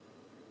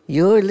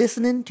You're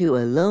listening to a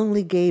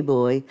lonely gay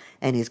boy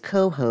and his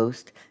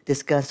co-host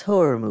discuss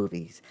horror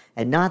movies,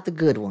 and not the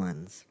good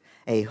ones.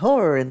 A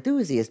horror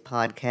enthusiast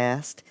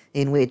podcast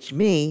in which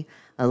me,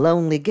 a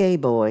lonely gay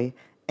boy,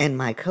 and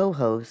my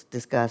co-host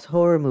discuss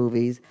horror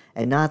movies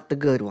and not the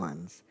good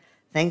ones.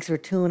 Thanks for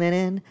tuning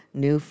in,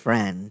 new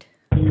friend.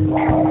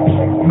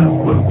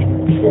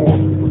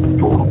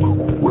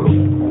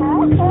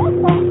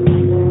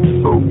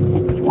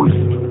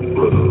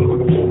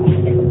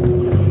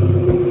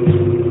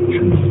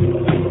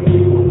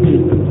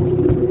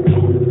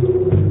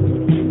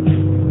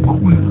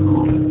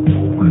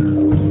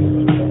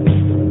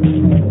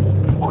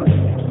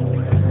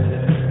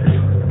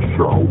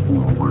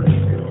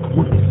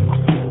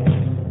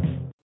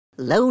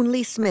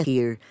 Lonely Smith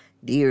here,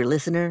 dear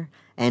listener,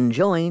 and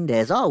joined,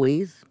 as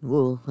always,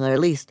 well, or at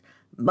least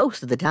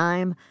most of the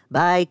time,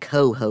 by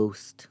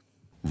co-host.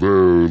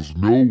 There's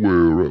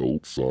nowhere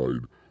else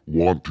I'd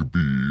want to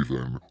be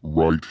than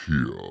right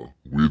here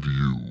with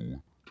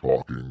you,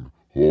 talking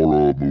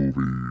horror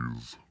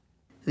movies.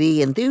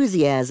 The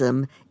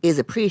enthusiasm is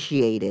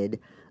appreciated,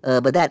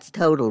 but that's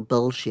total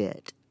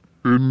bullshit.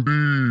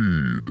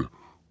 Indeed,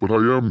 but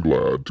I am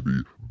glad to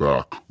be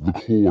back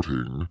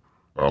recording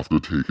after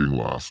taking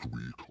last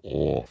week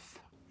off.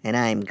 And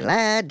I'm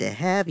glad to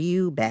have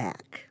you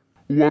back.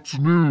 What's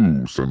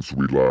new since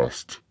we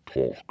last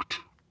talked?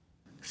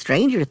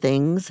 Stranger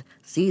Things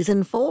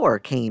Season 4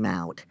 came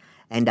out,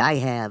 and I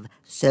have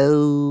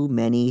so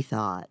many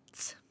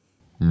thoughts.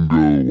 Go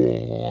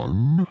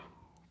on.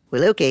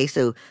 Well, okay,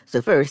 so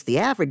first, the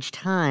average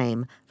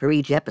time for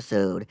each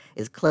episode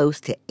is close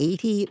to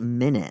 80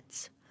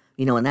 minutes.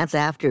 And that's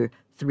after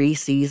 3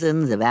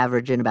 seasons of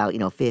averaging about,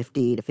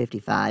 50 to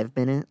 55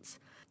 minutes.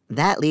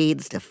 That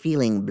leads to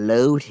feeling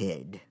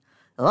bloated.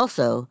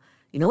 Also,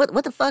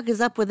 what the fuck is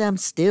up with them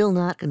still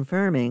not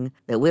confirming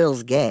that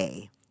Will's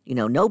gay?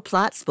 No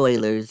plot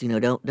spoilers,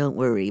 don't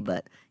worry,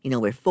 but,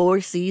 we're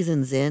 4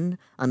 seasons in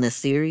on this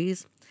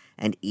series,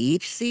 and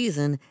each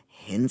season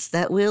hints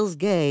that Will's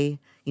gay,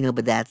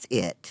 but that's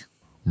it.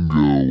 Go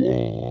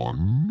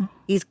on.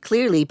 He's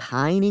clearly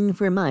pining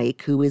for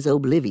Mike, who is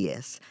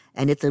oblivious,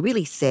 and it's a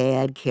really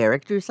sad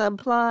character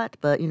subplot,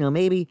 but,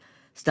 maybe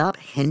stop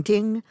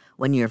hinting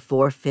when you're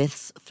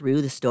 4/5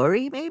 through the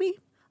story, maybe?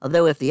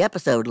 Although if the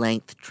episode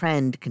length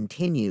trend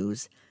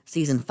continues,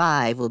 Season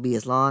 5 will be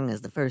as long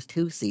as the first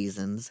 2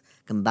 seasons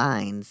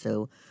combined,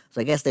 so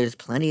I guess there's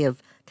plenty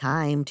of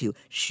time to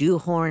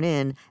shoehorn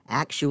in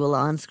actual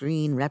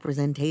on-screen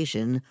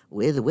representation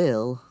with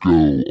Will. Go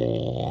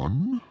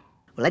on.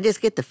 Well, I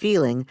just get the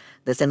feeling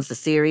that since the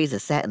series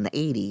is set in the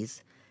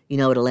 80s,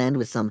 it'll end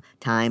with some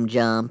time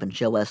jump and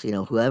show us,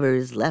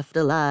 whoever's left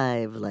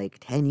alive, like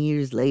 10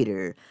 years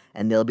later,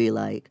 and they'll be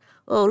like,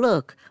 oh,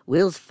 look,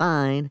 Will's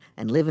fine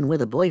and living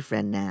with a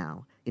boyfriend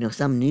now.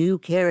 Some new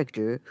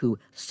character who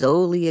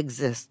solely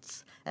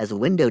exists as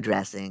window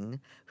dressing,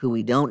 who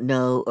we don't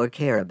know or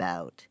care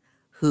about.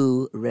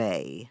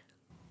 Hooray.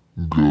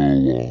 Go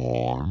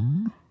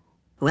on.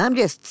 Well, I'm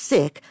just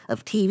sick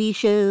of TV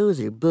shows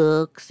or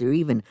books or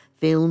even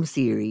film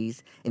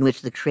series in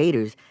which the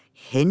creators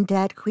hint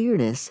at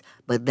queerness,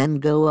 but then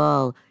go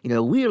all,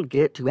 we'll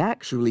get to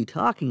actually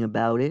talking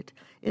about it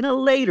in a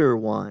later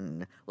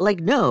one. Like,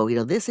 no,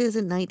 this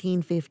isn't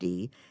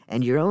 1950,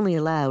 and you're only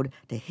allowed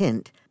to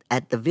hint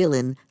at the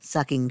villain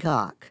sucking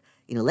cock.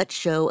 Let's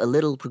show a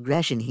little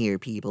progression here,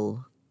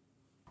 people.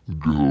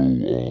 Go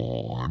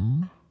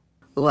on.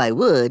 Oh, I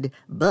would,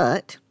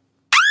 but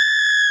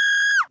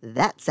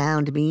that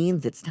sound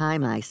means it's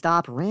time I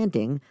stop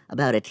ranting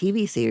about a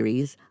TV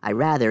series I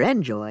rather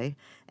enjoy,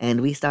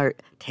 and we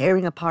start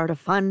tearing apart a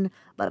fun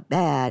but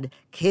bad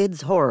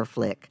kids' horror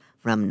flick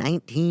from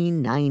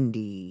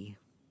 1990.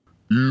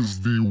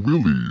 Is the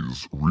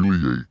Willies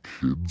really a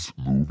kids'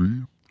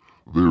 movie?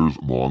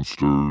 There's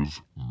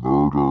monsters,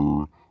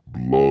 murder,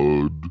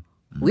 blood.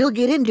 We'll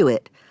get into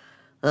it.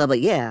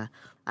 But yeah,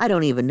 I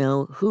don't even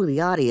know who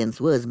the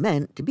audience was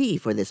meant to be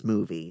for this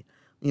movie,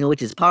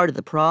 which is part of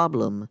the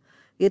problem.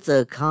 It's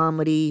a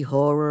comedy,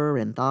 horror,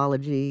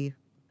 anthology.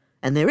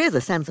 And there is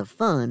a sense of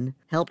fun,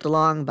 helped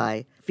along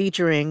by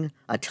featuring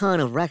a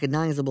ton of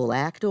recognizable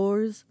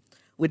actors,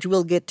 which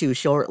we'll get to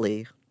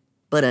shortly.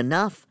 But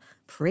enough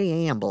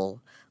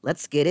preamble.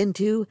 Let's get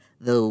into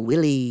the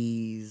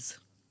Willies.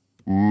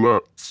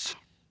 Let's.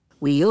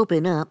 We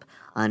open up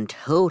on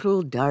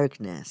total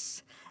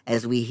darkness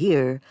as we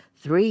hear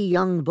 3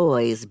 young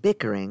boys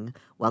bickering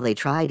while they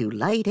try to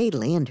light a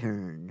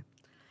lantern.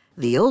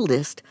 The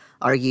oldest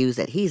argues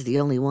that he's the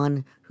only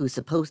one who's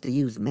supposed to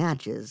use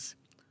matches.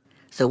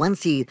 So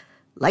once he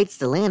lights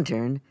the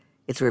lantern,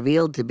 it's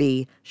revealed to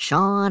be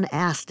Sean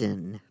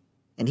Astin,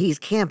 and he's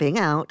camping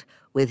out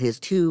with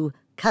his 2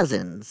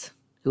 cousins,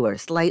 who are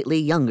slightly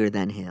younger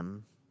than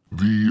him.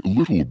 The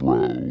little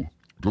bro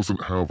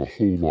doesn't have a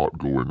whole lot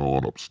going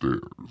on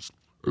upstairs,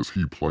 as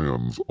he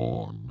plans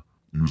on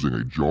using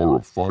a jar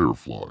of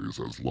fireflies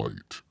as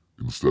light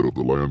instead of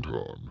the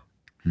lantern.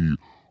 He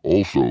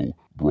also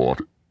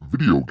brought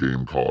video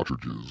game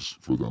cartridges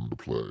for them to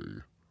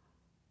play.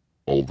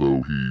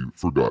 although he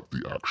forgot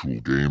the actual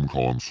game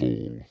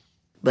console.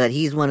 But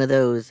he's one of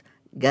those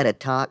gotta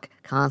talk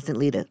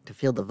constantly to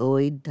fill the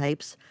void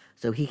types,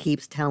 so he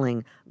keeps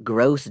telling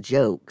gross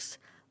jokes,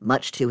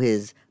 much to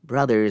his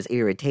brother's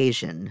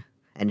irritation.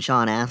 And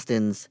Sean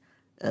Astin's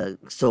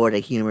sort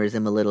of humors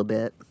him a little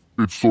bit.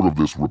 It's sort of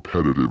this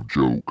repetitive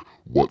joke,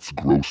 what's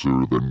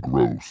grosser than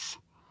gross?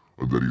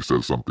 And then he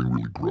says something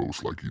really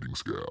gross like eating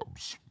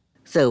scabs.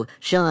 So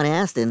Sean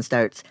Astin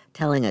starts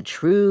telling a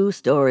true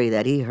story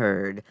that he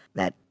heard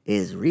that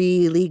is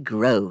really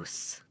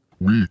gross.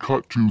 We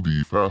cut to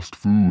the fast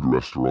food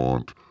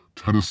restaurant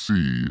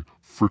Tennessee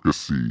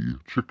Fricassee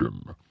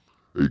Chicken,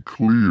 a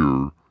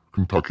clear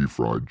Kentucky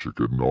Fried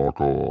Chicken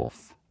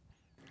knockoff.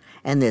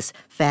 And this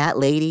fat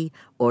lady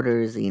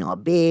orders, a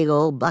big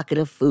old bucket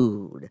of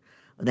food.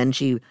 Then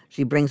she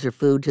brings her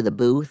food to the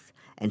booth,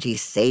 and she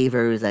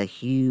savors a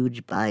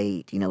huge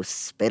bite,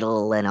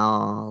 spittle and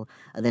all.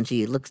 And then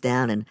she looks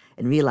down and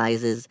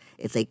realizes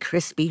it's a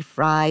crispy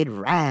fried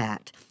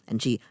rat.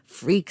 And she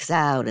freaks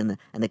out, and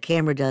the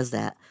camera does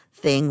that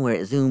thing where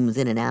it zooms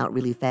in and out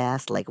really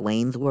fast, like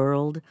Wayne's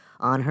World,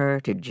 on her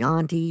to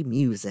jaunty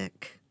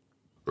music.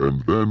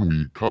 And then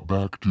we cut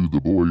back to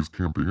the boys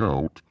camping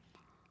out,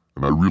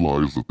 and I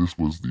realized that this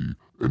was the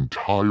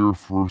entire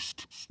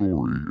first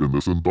story in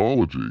this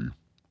anthology.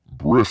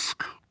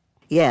 Brisk.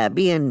 Yeah,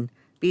 being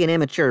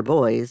immature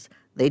boys,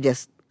 they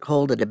just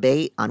hold a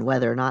debate on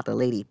whether or not the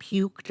lady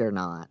puked or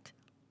not.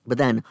 But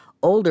then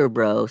older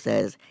bro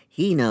says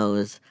he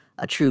knows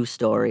a true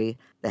story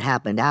that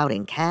happened out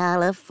in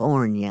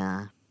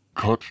California.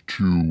 Cut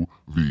to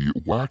the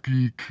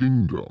Wacky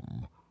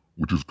Kingdom,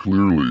 which is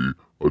clearly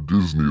a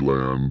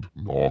Disneyland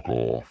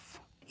knockoff.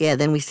 Yeah,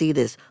 then we see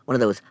one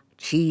of those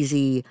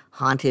cheesy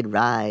haunted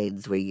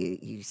rides where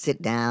you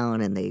sit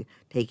down and they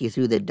take you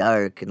through the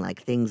dark and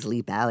like things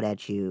leap out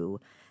at you.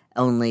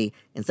 Only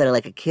instead of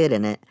like a kid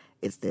in it,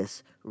 it's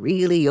this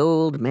really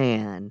old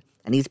man.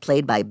 And he's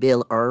played by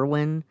Bill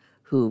Irwin,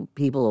 who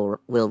people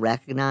will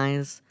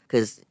recognize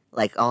because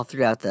like all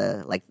throughout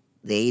the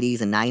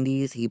 80s and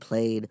 90s, he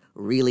played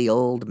really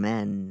old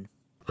men.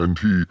 And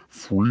he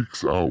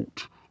freaks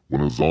out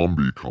when a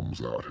zombie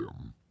comes at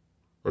him.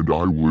 And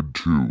I would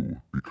too,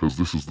 because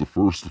this is the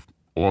first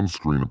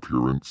on-screen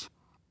appearance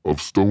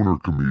of stoner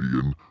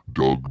comedian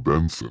Doug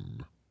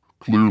Benson.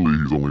 Clearly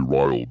he's only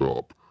riled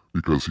up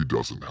because he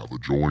doesn't have a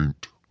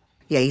joint.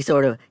 Yeah, he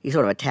sort of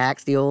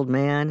attacks the old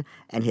man,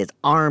 and his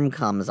arm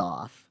comes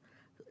off.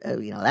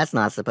 That's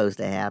not supposed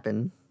to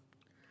happen.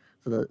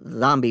 So the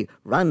zombie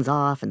runs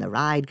off, and the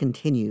ride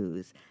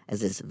continues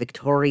as this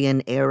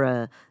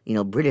Victorian-era,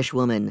 British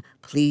woman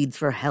pleads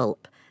for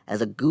help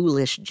as a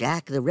ghoulish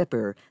Jack the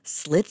Ripper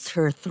slits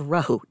her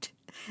throat,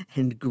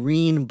 and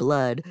green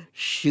blood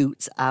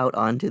shoots out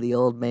onto the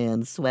old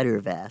man's sweater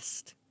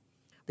vest.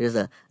 There's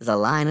a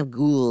line of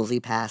ghouls he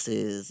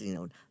passes.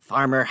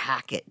 Farmer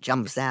Hackett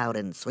jumps out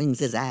and swings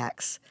his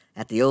axe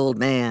at the old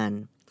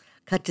man.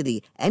 Cut to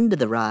the end of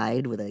the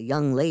ride with a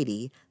young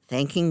lady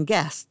thanking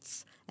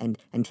guests and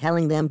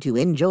telling them to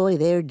enjoy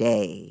their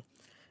day.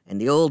 And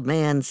the old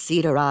man's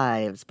seat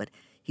arrives, but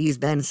he's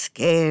been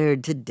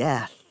scared to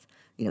death.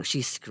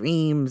 She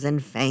screams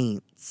and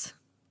faints.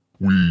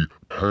 We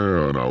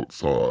pan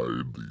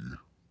outside the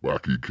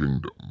Wacky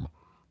Kingdom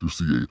to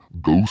see a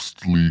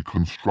ghostly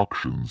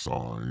construction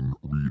sign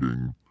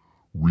reading,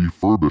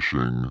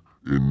 "Refurbishing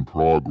in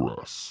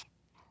progress.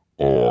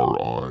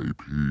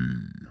 R.I.P."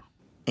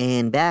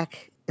 And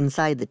back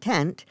inside the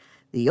tent,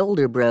 the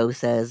older bro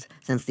says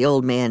since the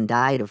old man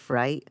died of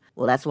fright,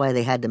 well, that's why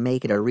they had to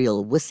make it a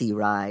real wussy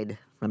ride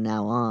from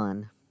now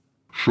on.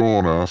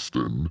 Sean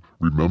Astin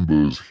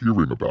remembers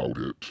hearing about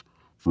it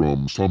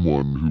from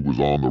someone who was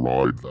on the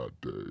ride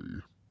that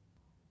day.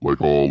 Like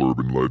all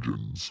urban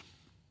legends.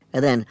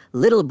 And then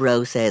little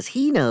bro says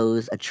he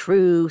knows a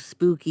true,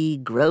 spooky,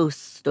 gross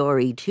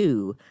story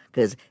too,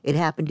 because it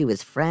happened to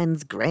his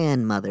friend's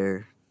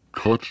grandmother.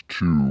 Cut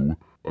to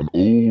an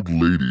old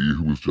lady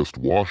who has just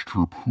washed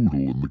her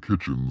poodle in the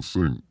kitchen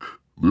sink.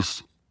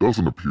 This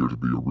doesn't appear to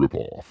be a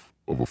ripoff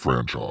of a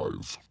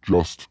franchise,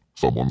 just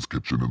someone's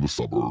kitchen in the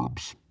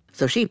suburbs.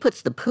 So she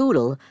puts the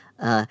poodle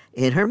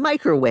in her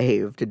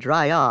microwave to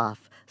dry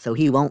off so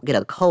he won't get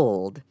a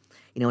cold.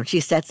 And she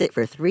sets it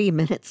for 3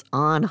 minutes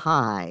on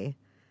high.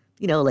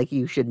 Like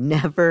you should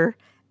never,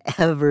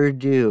 ever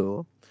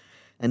do.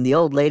 And the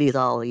old lady's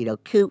all,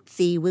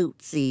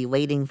 cootsy-wootsy,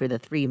 waiting for the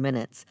 3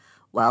 minutes,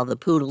 while the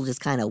poodle just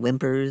kind of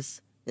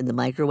whimpers in the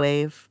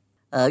microwave.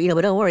 But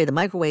don't worry, the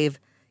microwave,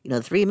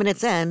 3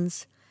 minutes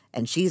ends,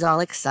 and she's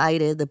all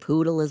excited, the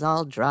poodle is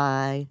all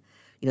dry.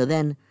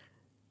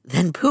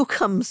 Then Pooh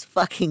comes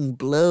fucking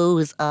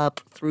blows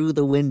up through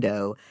the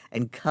window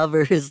and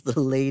covers the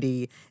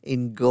lady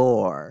in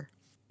gore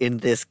in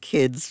this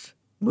kid's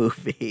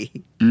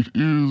movie. It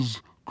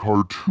is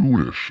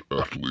cartoonish,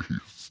 at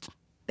least.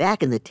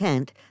 Back in the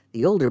tent,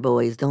 the older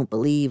boys don't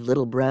believe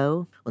little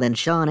bro. Well, then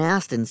Sean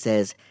Astin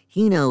says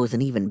he knows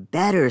an even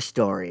better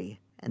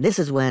story. And this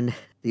is when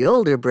the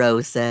older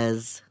bro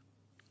says,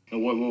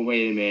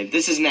 Wait a minute.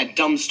 This isn't that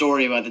dumb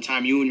story about the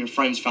time you and your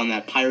friends found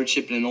that pirate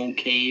ship in an old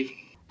cave?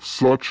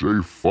 Such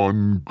a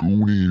fun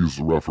Goonies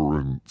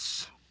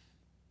reference.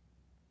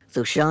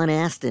 So Sean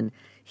Astin,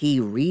 he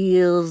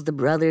reels the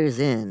brothers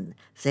in,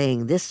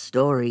 saying this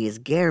story is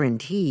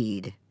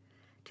guaranteed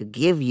to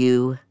give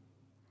you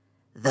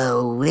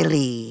the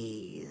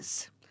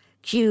Willies.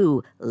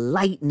 Cue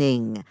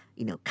lightning,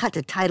 cut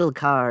to title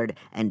card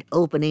and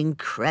opening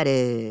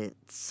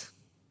credits.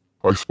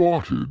 I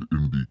spotted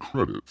in the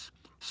credits,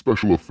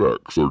 special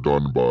effects are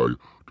done by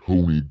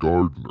Tony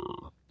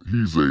Gardner.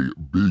 He's a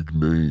big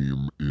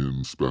name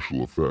in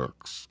special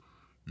effects.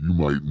 You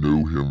might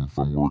know him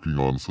from working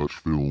on such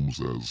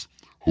films as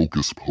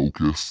Hocus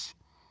Pocus,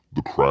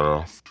 The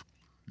Craft,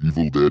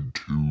 Evil Dead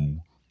 2,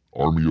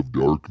 Army of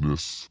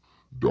Darkness,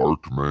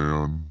 Dark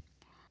Man.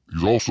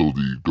 He's also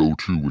the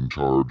go-to in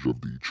charge of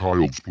the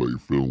Child's Play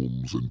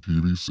films and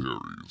TV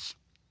series.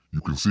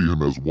 You can see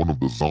him as one of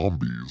the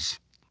zombies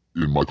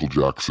in Michael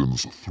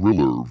Jackson's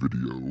Thriller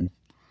video,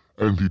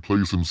 and he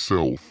plays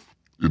himself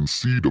in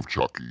Seed of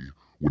Chucky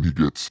when he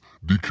gets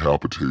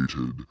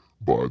decapitated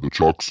by the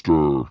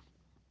Chuckster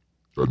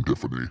and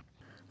Tiffany.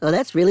 Oh,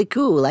 that's really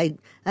cool. I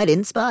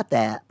didn't spot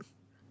that.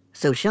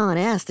 So Sean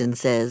Astin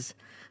says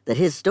that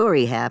his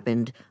story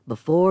happened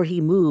before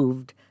he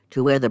moved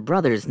to where the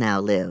brothers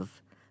now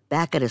live,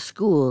 back at a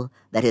school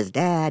that his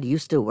dad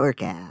used to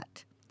work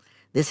at.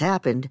 This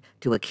happened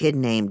to a kid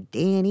named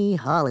Danny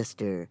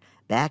Hollister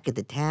back at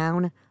the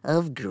town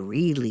of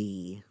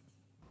Greeley.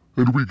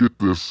 And we get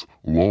this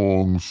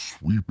long,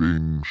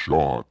 sweeping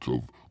shot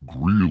of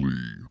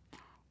Greeley.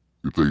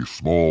 It's a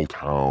small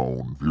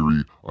town,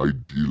 very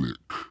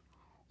idyllic.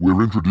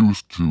 We're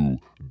introduced to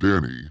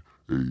Danny,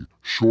 a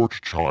short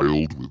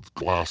child with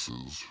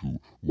glasses who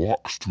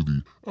walks to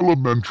the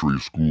elementary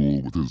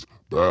school with his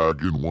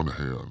bag in one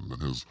hand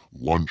and his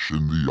lunch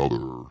in the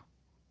other.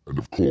 And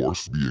of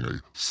course, being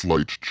a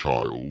slight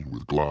child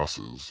with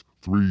glasses,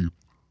 3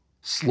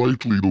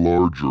 slightly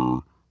larger,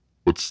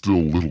 but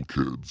still little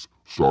kids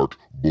start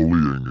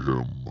bullying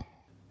him.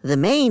 The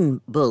main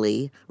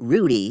bully,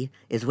 Rudy,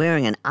 is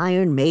wearing an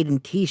Iron Maiden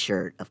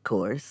t-shirt, of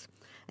course,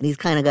 and he's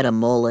kind of got a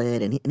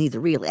mullet, and he's a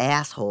real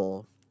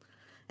asshole.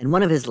 And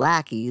one of his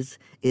lackeys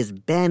is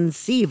Ben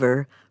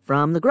Seaver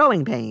from The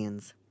Growing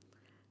Pains.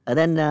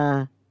 Then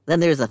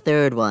there's a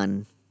third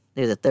one.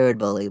 There's a third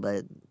bully,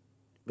 but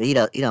he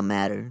don't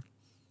matter.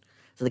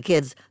 So the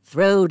kids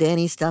throw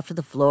Danny's stuff to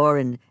the floor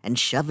and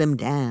shove him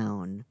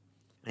down.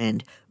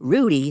 And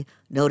Rudy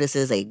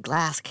notices a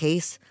glass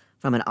case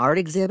from an art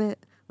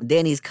exhibit.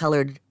 Danny's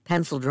colored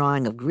pencil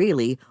drawing of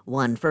Greeley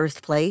won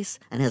first place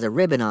and has a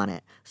ribbon on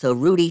it, so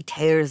Rudy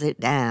tears it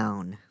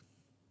down.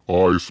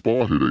 I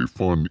spotted a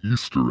fun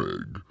Easter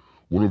egg.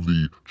 One of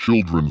the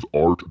children's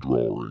art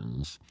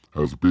drawings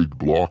has big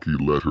blocky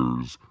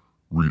letters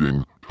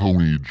reading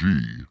Tony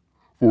G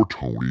for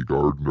Tony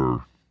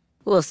Gardner.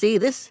 Well, see,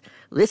 this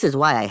is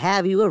why I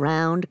have you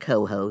around,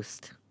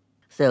 co-host.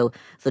 So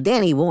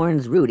Danny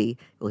warns Rudy,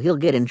 well, he'll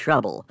get in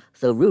trouble.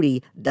 So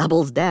Rudy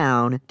doubles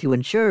down to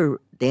ensure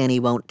Danny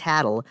won't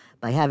tattle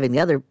by having the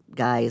other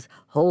guys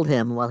hold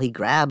him while he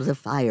grabs a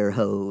fire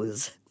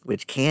hose,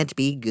 which can't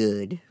be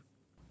good.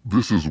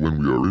 This is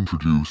when we are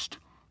introduced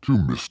to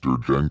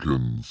Mr.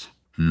 Jenkins.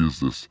 He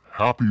is this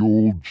happy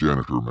old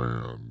janitor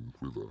man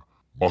with a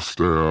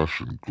mustache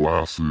and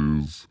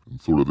glasses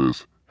and sort of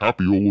this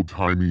happy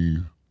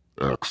old-timey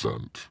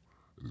accent.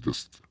 And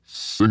just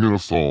singing a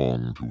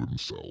song to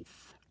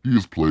himself. He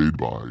is played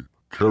by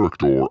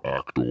character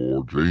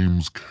actor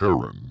James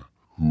Karen,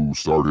 who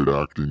started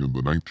acting in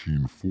the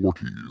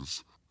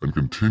 1940s and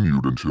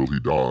continued until he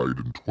died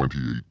in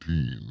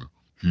 2018.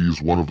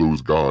 He's one of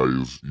those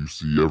guys you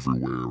see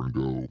everywhere and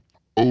go,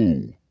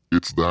 oh,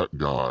 it's that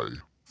guy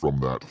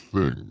from that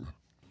thing.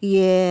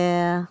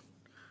 Yeah.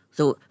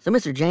 So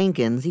Mr.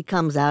 Jenkins, he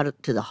comes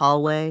out to the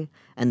hallway,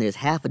 and there's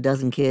half a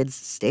dozen kids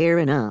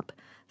staring up.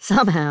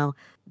 Somehow,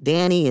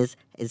 Danny is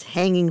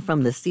hanging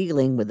from the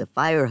ceiling with the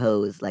fire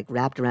hose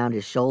wrapped around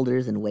his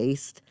shoulders and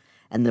waist,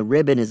 and the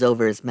ribbon is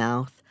over his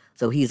mouth,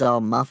 so he's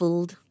all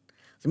muffled.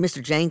 So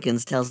Mr.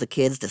 Jenkins tells the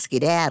kids to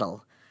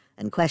skedaddle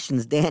and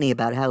questions Danny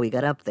about how he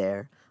got up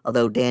there,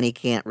 although Danny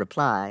can't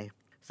reply.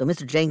 So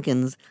Mr.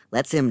 Jenkins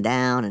lets him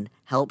down and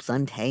helps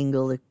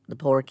untangle the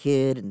poor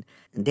kid, and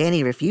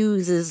Danny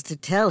refuses to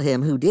tell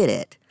him who did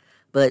it.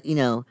 But,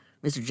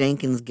 Mr.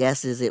 Jenkins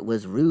guesses it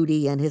was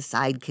Rudy and his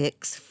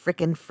sidekick's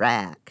frickin'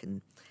 frack,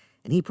 and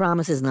he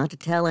promises not to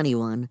tell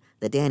anyone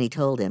that Danny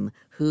told him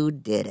who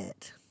did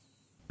it.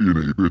 In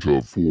a bit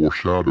of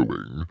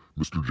foreshadowing,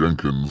 Mr.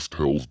 Jenkins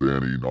tells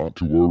Danny not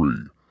to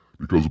worry,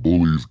 because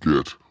bullies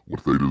get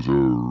what they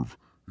deserve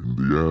in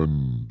the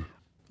end.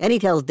 And he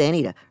tells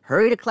Danny to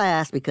hurry to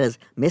class because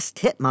Miss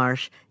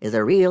Titmarsh is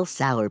a real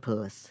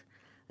sourpuss.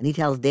 And he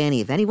tells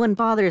Danny if anyone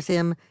bothers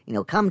him,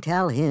 come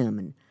tell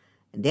him.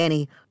 And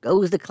Danny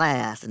goes to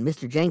class, and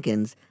Mr.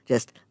 Jenkins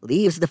just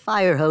leaves the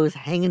fire hose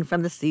hanging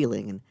from the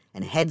ceiling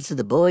and heads to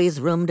the boys'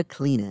 room to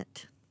clean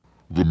it.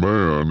 The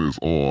man is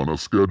on a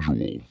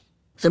schedule.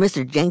 So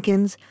Mr.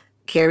 Jenkins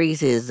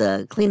carries his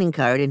cleaning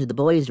cart into the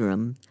boys'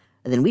 room,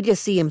 and then we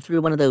just see him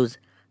through one of those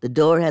The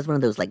door has one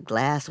of those like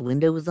glass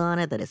windows on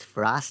it that is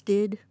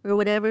frosted or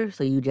whatever,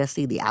 so you just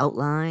see the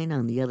outline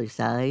on the other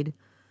side.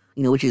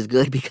 Which is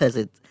good because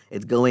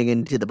it's going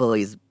into the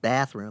boys'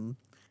 bathroom.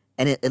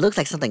 And it looks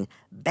like something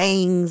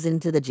bangs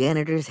into the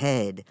janitor's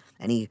head,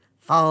 and he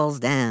falls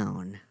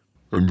down.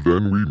 And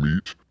then we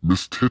meet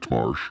Miss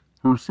Titmarsh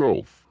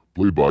herself,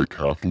 played by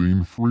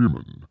Kathleen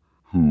Freeman,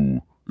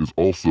 who is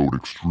also an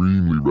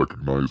extremely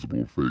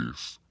recognizable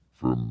face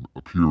from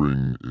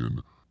appearing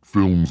in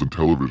films and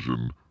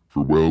television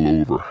for well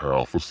over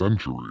half a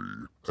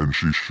century. And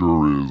she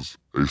sure is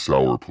a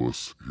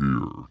sourpuss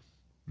here.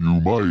 You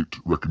might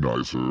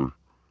recognize her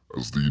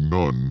as the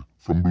nun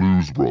from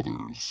Blues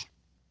Brothers,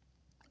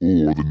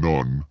 or the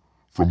nun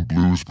from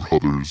Blues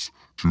Brothers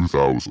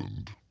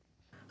 2000.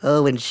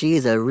 Oh, and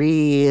she's a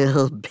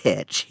real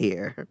bitch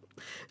here.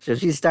 So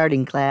she's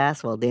starting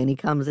class while Danny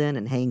comes in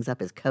and hangs up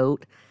his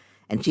coat,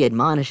 and she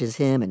admonishes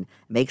him and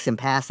makes him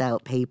pass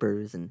out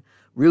papers, and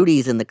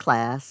Rudy's in the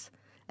class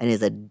and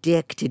is a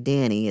dick to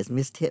Danny as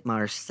Miss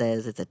Titmarsh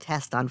says it's a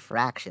test on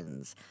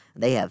fractions.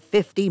 They have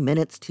 50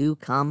 minutes to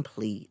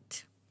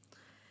complete.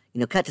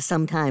 Cut to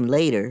some time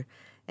later,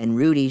 and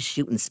Rudy's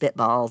shooting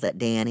spitballs at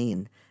Danny,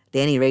 and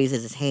Danny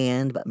raises his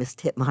hand, but Miss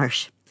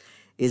Titmarsh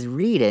is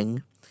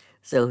reading,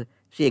 so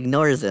she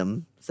ignores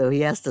him, so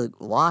he has to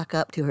walk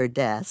up to her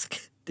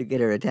desk to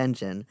get her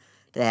attention,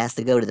 to ask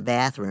to go to the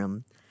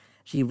bathroom.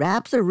 She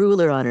wraps a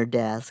ruler on her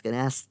desk and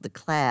asks the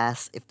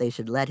class if they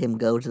should let him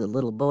go to the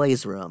little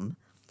boys' room,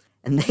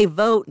 and they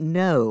vote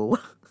no,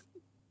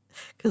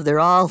 because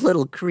they're all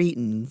little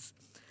cretins,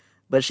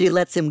 but she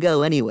lets him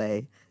go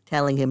anyway,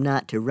 telling him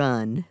not to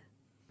run.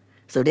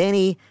 So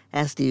Danny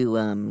has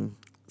to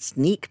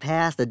sneak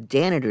past the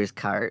janitor's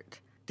cart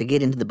to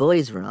get into the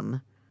boys'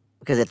 room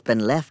because it's been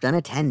left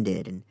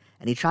unattended, and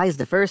he tries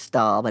the first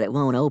stall, but it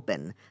won't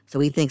open,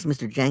 so he thinks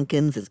Mr.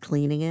 Jenkins is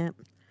cleaning it.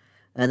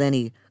 And then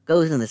he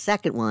goes in the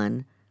second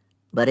one,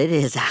 but it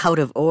is out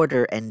of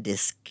order and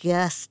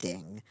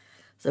disgusting.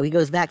 So he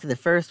goes back to the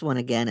first one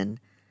again, and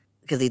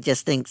because he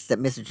just thinks that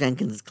Mr.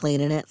 Jenkins is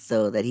cleaning it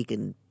so that he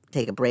can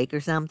take a break or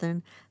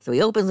something. So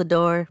he opens the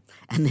door,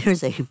 and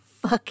there's a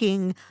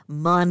fucking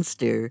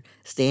monster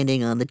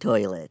standing on the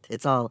toilet.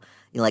 It's all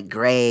like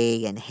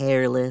gray and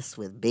hairless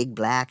with big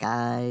black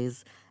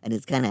eyes, and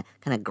it's kind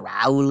of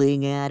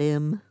growling at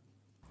him.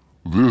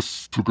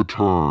 This took a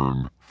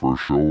turn for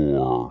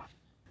sure.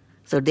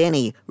 So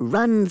Danny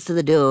runs to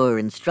the door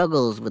and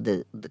struggles with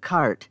the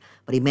cart,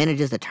 but he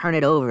manages to turn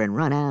it over and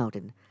run out,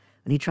 and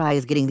he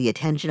tries getting the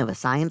attention of a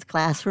science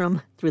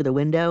classroom through the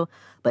window,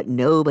 but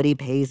nobody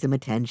pays him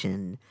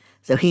attention.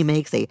 So he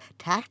makes a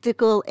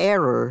tactical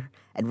error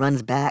and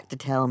runs back to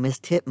tell Miss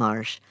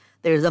Titmarsh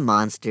there's a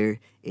monster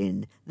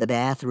in the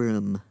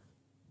bathroom.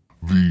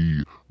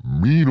 The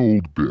mean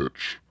old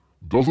bitch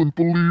doesn't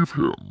believe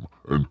him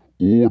and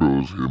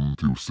orders him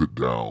to sit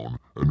down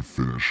and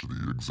finish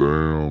the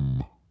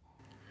exam.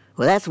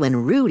 Well, that's when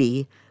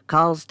Rudy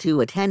calls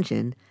to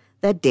attention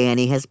that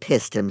Danny has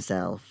pissed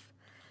himself.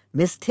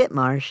 Miss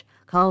Titmarsh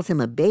calls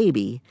him a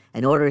baby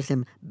and orders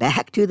him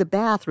back to the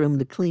bathroom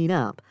to clean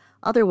up.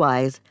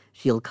 Otherwise,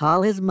 she'll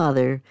call his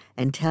mother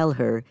and tell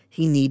her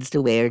he needs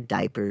to wear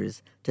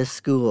diapers to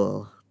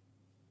school.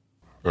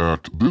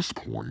 At this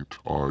point,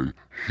 I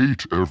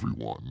hate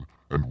everyone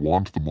and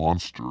want the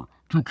monster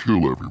to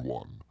kill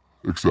everyone,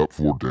 except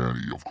for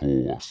Danny, of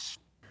course.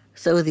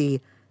 So the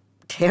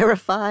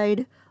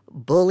terrified,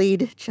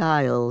 bullied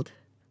child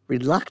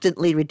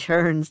reluctantly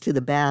returns to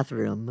the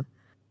bathroom,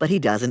 but he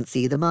doesn't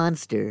see the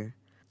monster,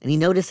 and he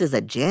notices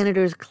a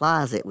janitor's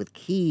closet with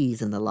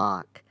keys in the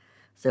lock.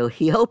 So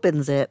he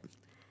opens it,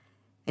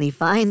 and he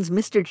finds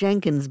Mr.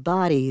 Jenkins'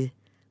 body,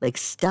 like,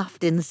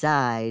 stuffed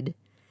inside,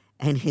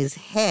 and his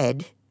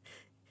head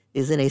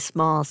is in a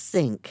small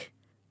sink.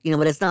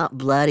 But it's not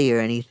bloody or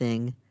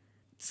anything,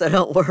 so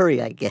don't worry,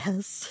 I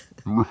guess.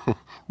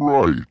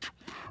 Right.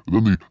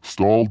 Then the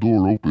stall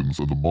door opens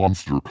and the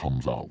monster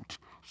comes out.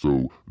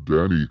 So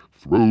Danny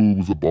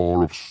throws a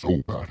bar of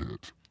soap at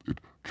it. It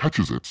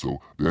catches it,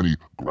 so Danny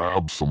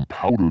grabs some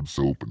powdered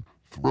soap and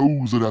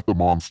throws it at the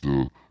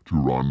monster to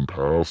run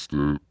past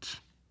it.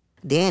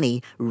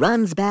 Danny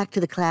runs back to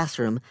the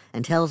classroom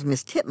and tells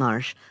Miss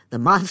Titmarsh the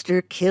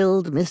monster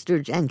killed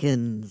Mr.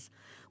 Jenkins.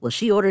 Well,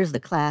 she orders the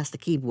class to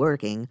keep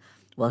working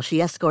while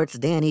she escorts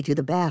Danny to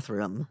the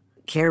bathroom,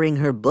 carrying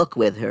her book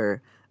with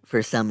her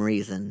for some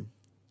reason.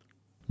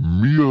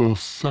 Mere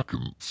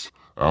seconds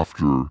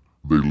after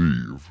they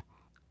leave,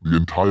 the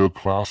entire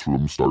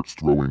classroom starts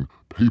throwing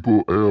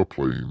paper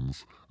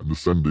airplanes and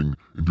descending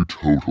into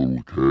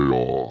total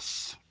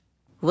chaos.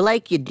 Well,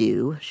 like you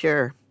do,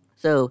 sure.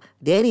 So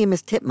Danny and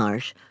Miss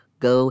Titmarsh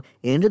go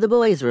into the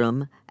boys'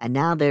 room, and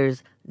now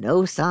there's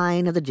no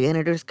sign of the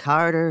janitor's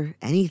cart or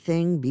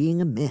anything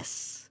being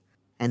amiss.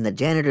 And the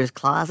janitor's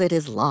closet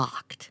is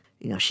locked.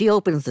 She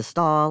opens the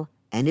stall,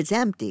 and it's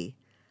empty,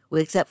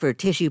 except for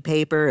tissue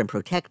paper and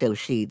Protecto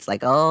sheets,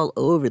 like, all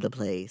over the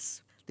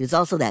place. There's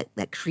also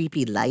that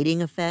creepy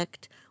lighting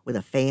effect with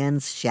a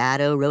fan's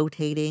shadow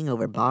rotating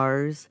over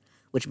bars,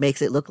 which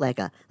makes it look like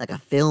a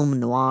film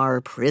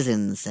noir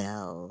prison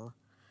cell.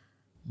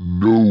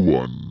 No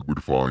one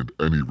would find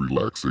any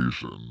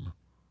relaxation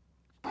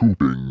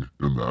pooping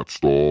in that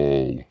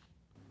stall.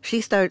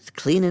 She starts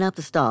cleaning up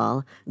the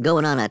stall,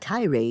 going on a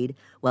tirade,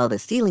 while the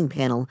ceiling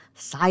panel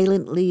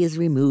silently is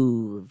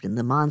removed and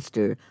the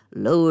monster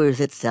lowers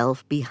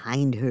itself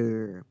behind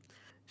her.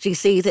 She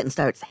sees it and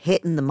starts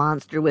hitting the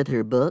monster with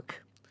her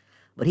book,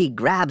 but he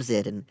grabs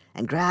it and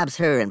grabs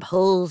her and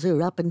pulls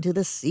her up into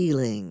the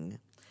ceiling.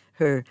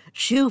 Her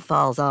shoe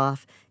falls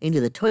off into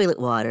the toilet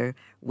water,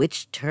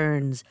 which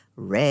turns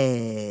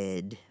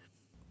red.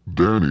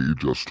 Danny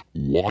just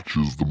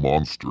watches the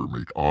monster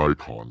make eye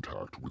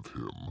contact with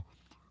him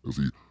as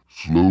he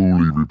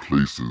slowly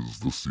replaces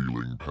the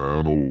ceiling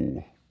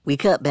panel. We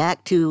cut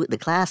back to the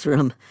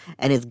classroom,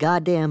 and it's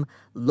goddamn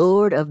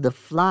Lord of the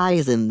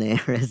Flies in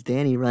there as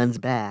Danny runs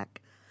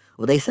back.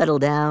 Well, they settle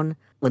down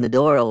when the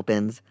door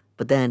opens,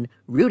 but then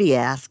Rudy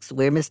asks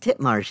where Miss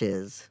Titmarsh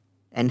is,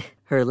 and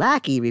her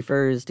lackey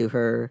refers to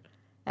her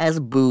as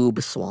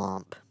Boob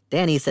Swamp.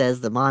 Danny says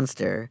the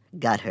monster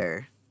got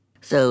her.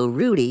 So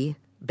Rudy,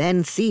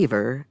 Ben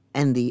Seaver,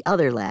 and the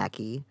other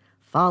lackey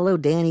follow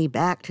Danny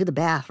back to the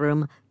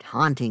bathroom,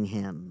 taunting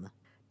him.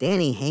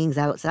 Danny hangs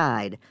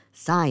outside,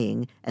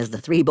 sighing as the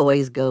three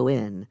boys go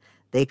in.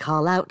 They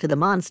call out to the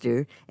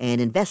monster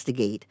and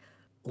investigate,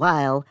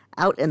 while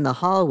out in the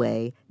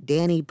hallway,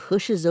 Danny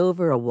pushes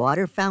over a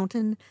water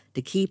fountain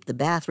to keep the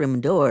bathroom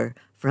door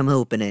from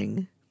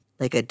opening.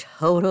 Like a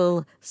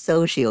total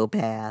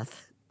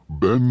sociopath.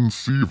 Ben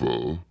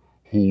Siva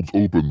holds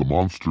open the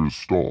monster's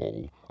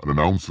stall and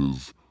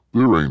announces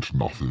there ain't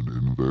nothing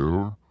in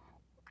there.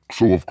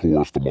 So of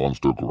course the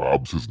monster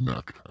grabs his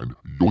neck and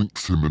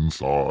yoinks him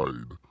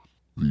inside.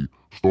 The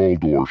stall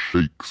door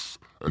shakes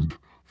and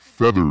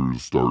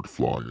feathers start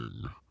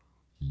flying.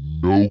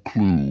 No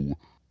clue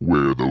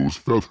where those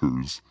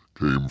feathers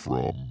came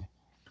from.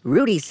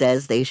 Rudy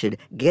says they should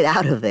get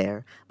out of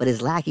there, but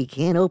his lackey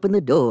can't open the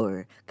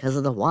door because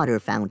of the water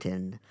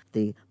fountain.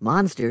 The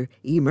monster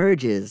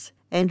emerges,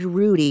 and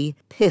Rudy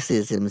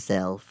pisses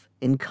himself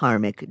in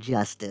karmic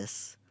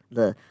justice.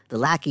 The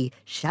lackey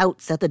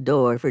shouts at the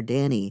door for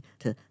Danny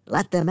to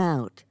let them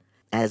out,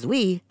 as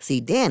we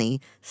see Danny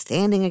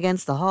standing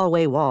against the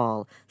hallway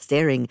wall,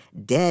 staring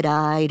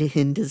dead-eyed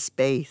into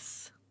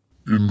space.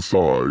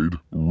 Inside,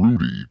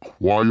 Rudy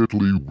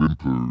quietly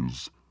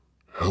whimpers,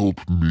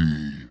 "Help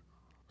me,"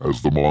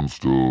 as the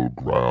monster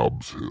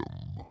grabs him.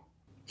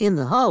 In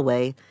the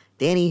hallway,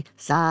 Danny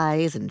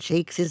sighs and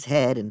shakes his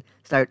head and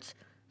starts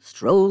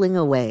strolling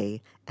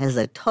away as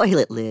a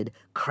toilet lid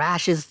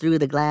crashes through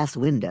the glass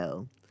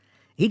window.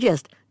 He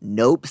just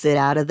nopes it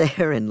out of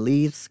there and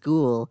leaves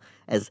school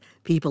as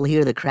people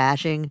hear the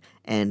crashing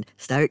and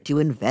start to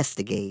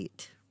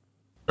investigate.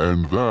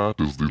 And that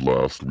is the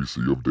last we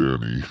see of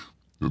Danny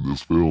in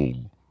this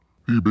film.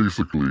 He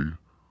basically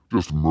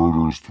just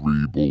murders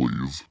 3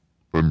 bullies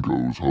and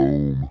goes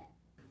home.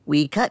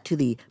 We cut to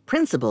the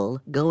principal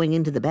going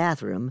into the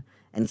bathroom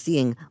and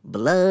seeing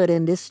blood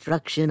and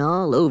destruction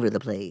all over the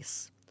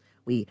place.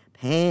 We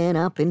pan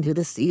up into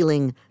the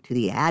ceiling to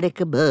the attic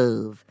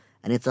above,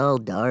 and it's all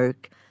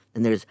dark,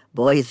 and there's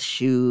boys'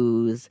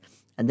 shoes,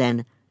 and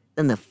then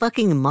the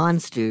fucking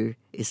monster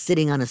is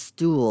sitting on a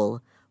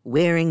stool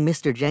wearing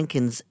Mr.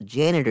 Jenkins'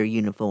 janitor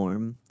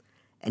uniform,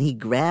 and he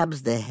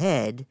grabs the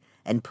head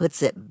and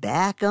puts it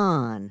back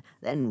on,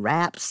 then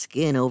wraps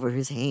skin over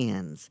his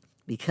hands,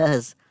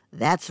 because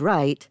that's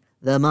right,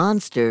 the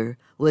monster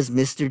was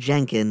Mr.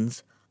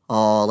 Jenkins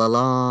all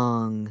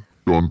along.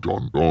 Dun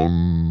dun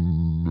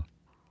dun.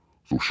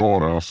 So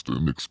Sean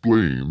Astin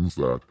explains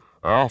that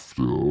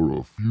after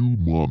a few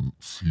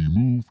months he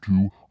moved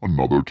to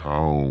another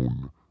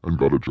town and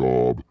got a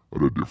job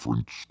at a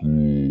different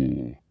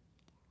school.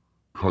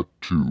 Cut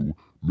to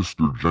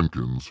Mr.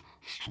 Jenkins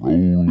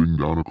strolling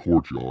down a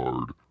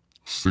courtyard,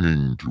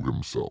 singing to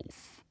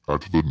himself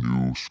at the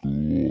new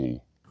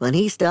school. When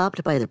he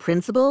stopped by the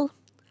principal,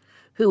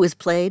 who was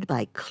played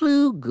by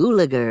Clu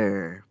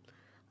Gulager,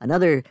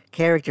 another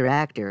character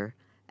actor,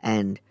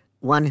 and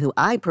one who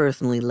I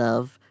personally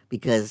love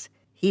because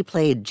he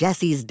played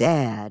Jesse's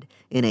dad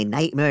in A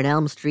Nightmare on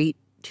Elm Street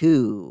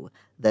 2,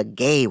 the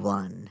gay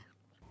one.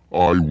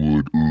 I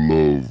would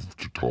love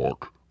to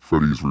talk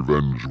Freddy's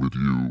Revenge with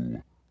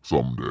you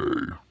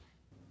someday.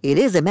 It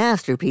is a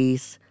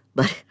masterpiece,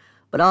 but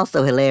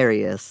also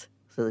hilarious.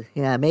 So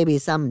yeah, maybe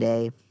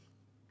someday.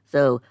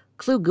 So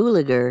Clu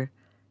Gulager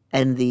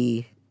and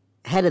the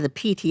head of the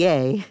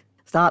PTA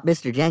stop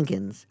Mr.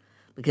 Jenkins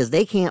because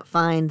they can't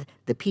find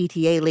the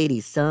PTA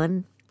lady's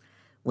son.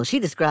 Well, she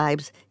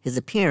describes his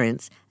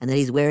appearance and that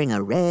he's wearing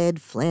a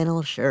red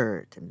flannel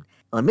shirt. And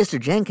Mr.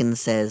 Jenkins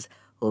says,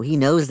 he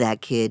knows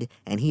that kid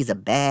and he's a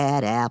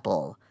bad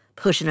apple,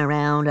 pushing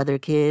around other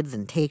kids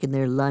and taking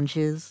their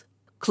lunches.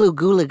 Clu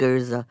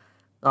Gulager's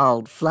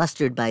all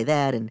flustered by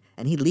that and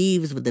he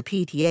leaves with the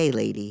PTA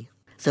lady.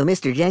 So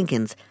Mr.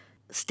 Jenkins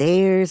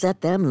stares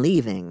at them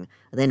leaving,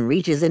 then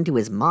reaches into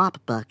his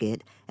mop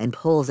bucket and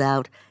pulls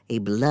out a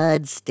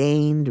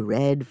blood-stained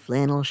red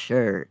flannel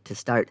shirt to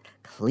start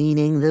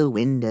cleaning the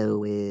window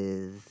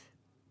with.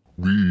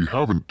 We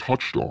haven't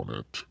touched on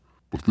it,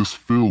 But this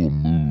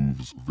film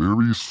moves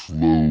very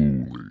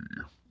slowly.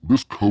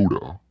 This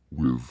coda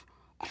with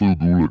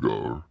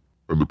Klugulagar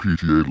and the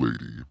PTA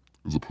lady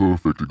is a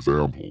perfect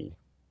example.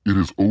 It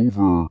is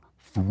over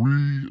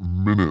 3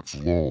 minutes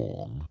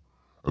long,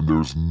 and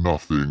there's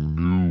nothing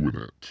new in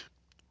it.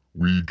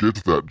 We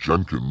get that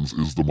Jenkins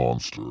is the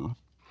monster,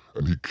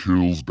 and he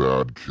kills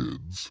bad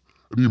kids,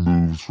 and he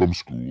moves from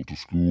school to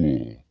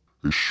school.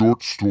 A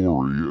short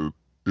story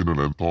in an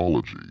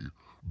anthology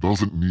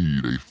doesn't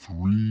need a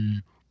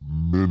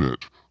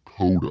 3-minute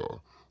coda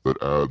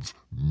that adds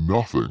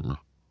nothing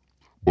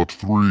but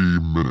 3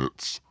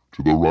 minutes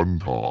to the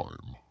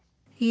runtime.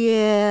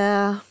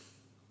 Yeah.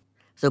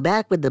 So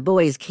back with the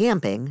boys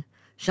camping,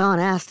 Sean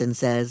Astin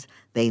says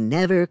they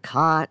never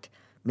caught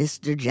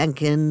Mr.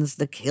 Jenkins,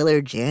 the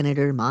killer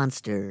janitor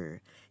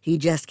monster. He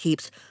just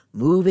keeps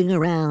moving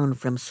around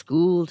from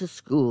school to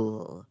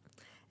school.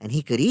 And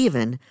he could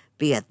even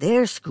be at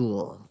their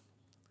school.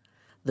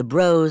 The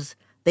bros,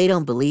 they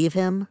don't believe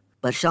him,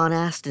 but Sean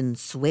Astin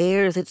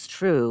swears it's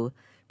true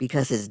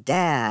because his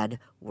dad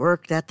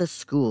worked at the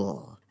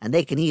school. And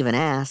they can even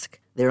ask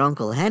their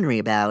Uncle Henry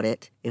about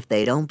it if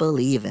they don't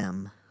believe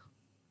him.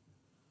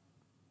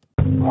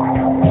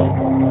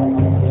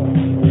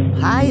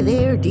 Hi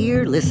there,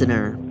 dear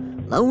listener.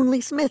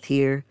 Lonely Smith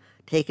here,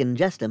 taking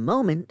just a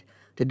moment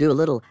to do a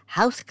little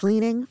house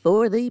cleaning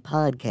for the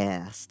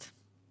podcast.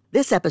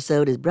 This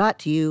episode is brought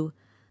to you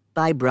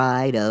by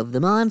Bride of the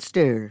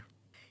Monster.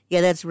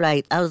 Yeah, that's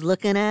right. I was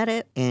looking at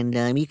it, and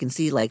you can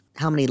see like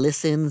how many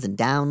listens and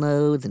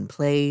downloads and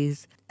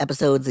plays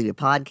episodes of your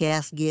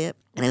podcast get.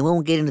 And I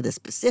won't get into the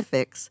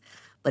specifics,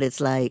 but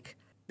it's like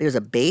there's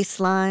a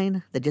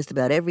baseline that just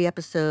about every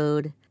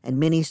episode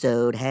and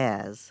minisode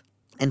has.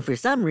 And for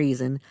some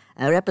reason,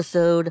 our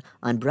episode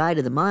on Bride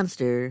of the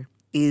Monster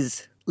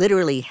is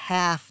literally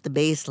half the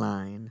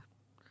baseline.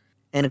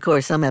 And of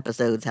course, some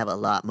episodes have a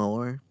lot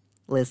more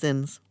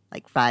listens,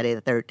 like Friday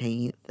the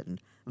 13th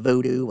and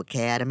Voodoo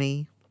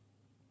Academy.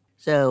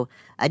 So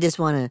I just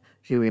want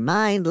to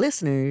remind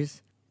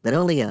listeners that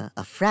only a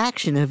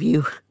fraction of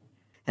you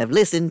have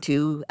listened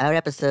to our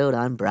episode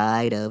on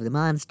Bride of the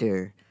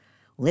Monster.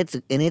 Well,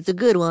 it's a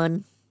good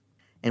one,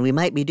 and we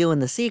might be doing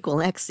the sequel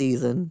next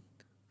season.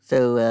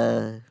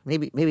 So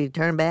maybe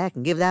turn back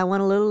and give that one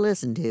a little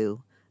listen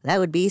to. That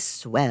would be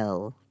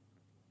swell.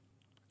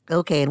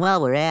 Okay, and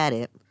while we're at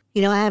it,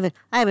 I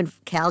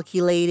haven't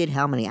calculated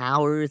how many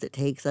hours it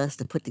takes us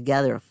to put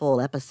together a full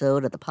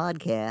episode of the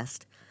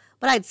podcast,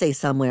 but I'd say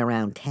somewhere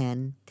around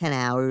 10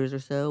 hours or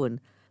so, and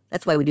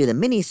that's why we do the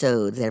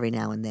minisodes every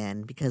now and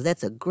then, because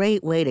that's a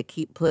great way to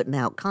keep putting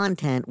out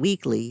content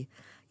weekly,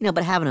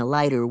 but having a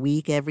lighter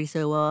week every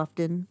so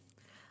often.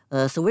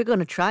 So we're going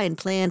to try and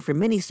plan for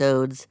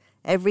minisodes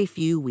every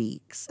few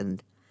weeks,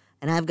 and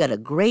I've got a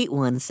great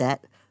one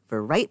set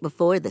for right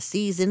before the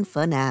season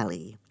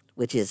finale,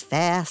 which is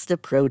fast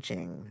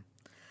approaching.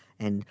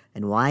 And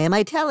why am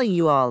I telling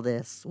you all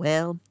this?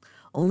 Well,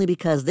 only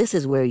because this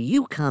is where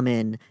you come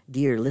in,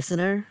 dear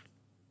listener.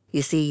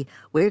 You see,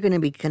 we're going to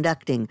be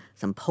conducting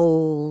some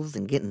polls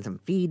and getting some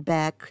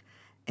feedback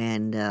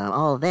and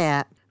all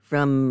that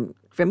from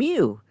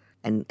you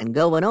and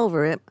going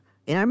over it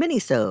in our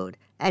minisode,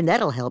 and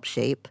that'll help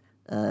shape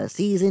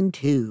season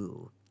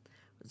 2.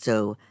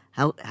 So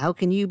how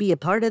can you be a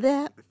part of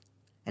that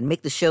and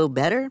make the show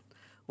better?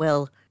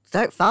 Well,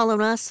 start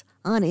following us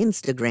on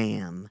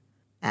Instagram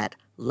at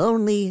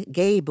Lonely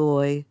Gay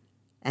Boy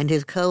and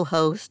his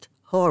co-host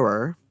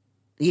Horror.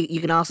 You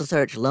can also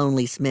search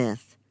Lonely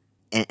Smith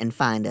and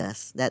find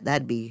us.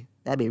 That'd be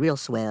real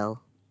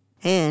swell.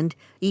 And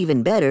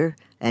even better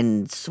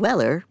and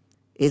sweller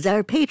is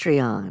our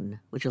Patreon,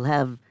 which will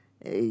have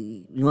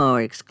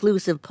more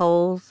exclusive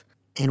polls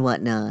and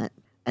whatnot.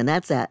 And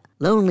that's at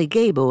Lonely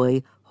Gay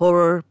Boy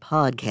Horror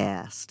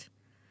Podcast.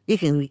 You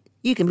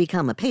can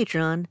become a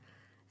patron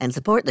and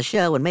support the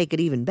show and make it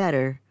even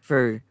better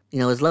for,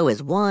 as low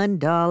as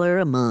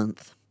 $1 a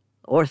month,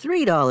 or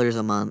 $3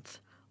 a month,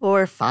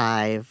 or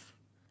 $5.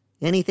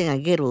 Anything I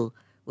get will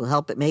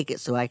help it make it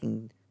so I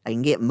can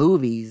get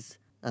movies,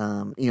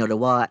 to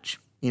watch,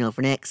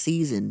 for next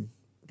season,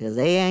 because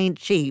they ain't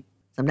cheap.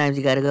 Sometimes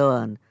you gotta go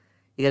on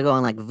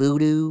like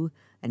Voodoo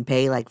and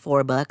pay like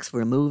 $4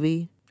 for a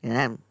movie, and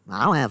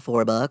I don't have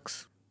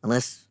 $4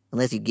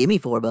 unless you give me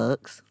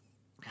 $4.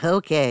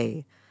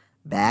 Okay,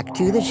 back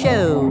to the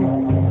show.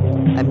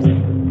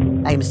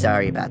 I'm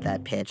sorry about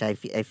that pitch. I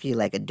feel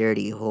like a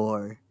dirty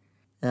whore.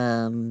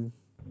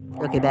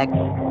 Okay, back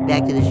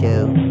to the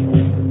show.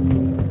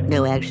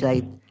 No,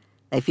 actually,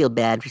 I feel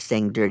bad for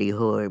saying dirty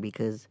whore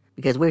because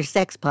we're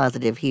sex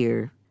positive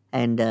here,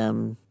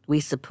 and we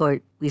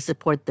support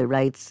the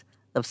rights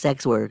of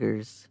sex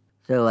workers.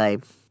 So I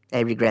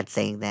regret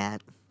saying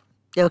that.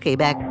 Okay,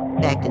 back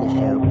to the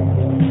show.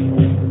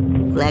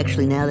 Well,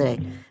 actually, now that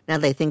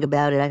I think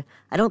about it,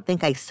 I don't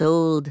think I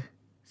sold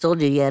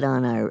you yet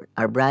on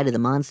our Bride of the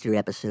Monster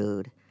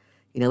episode.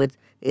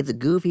 It's a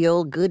goofy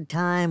old good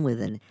time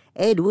with an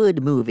Ed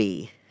Wood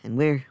movie, and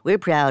we're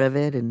proud of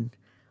it and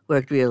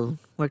worked real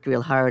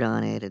hard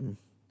on it. And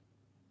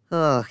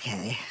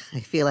okay, I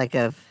feel like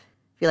I've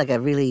feel like I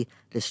really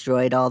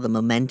destroyed all the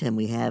momentum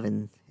we have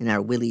in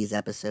our Willies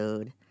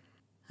episode.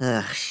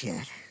 Ugh,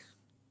 shit.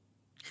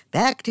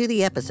 Back to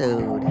the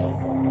episode.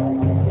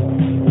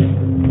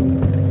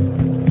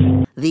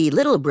 The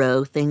little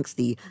bro thinks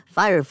the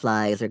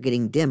fireflies are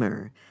getting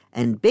dimmer,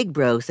 and Big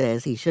Bro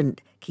says he shouldn't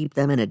keep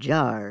them in a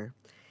jar.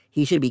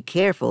 He should be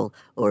careful,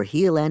 or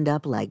he'll end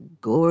up like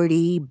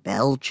Gordy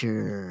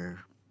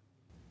Belcher.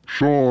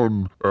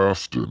 Sean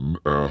Astin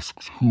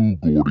asks who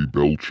Gordy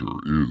Belcher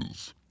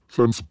is,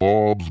 since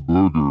Bob's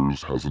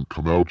Burgers hasn't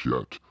come out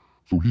yet,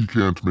 so he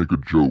can't make a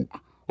joke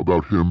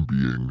about him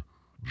being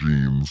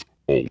Gene's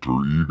alter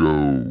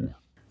ego.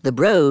 The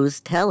bros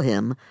tell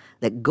him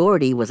that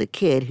Gordy was a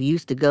kid who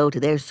used to go to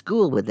their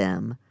school with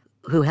them,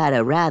 who had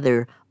a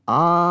rather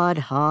odd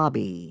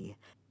hobby,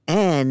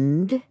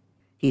 and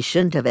he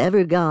shouldn't have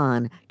ever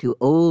gone to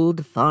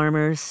old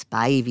Farmer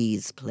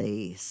Spivey's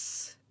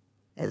place.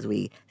 As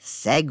we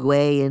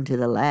segue into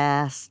the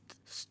last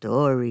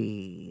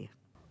story.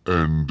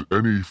 And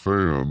any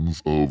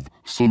fans of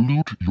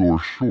Salute Your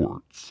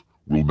Shorts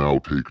will now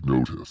take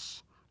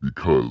notice,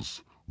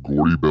 because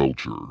Gordy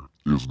Belcher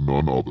is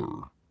none other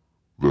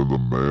than the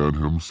man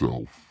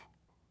himself.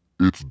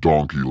 It's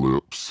Donkey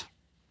Lips.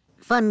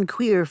 Fun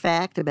queer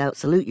fact about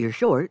Salute Your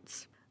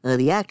Shorts.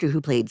 The actor who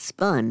played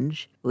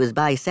Sponge was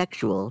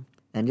bisexual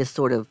and just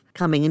sort of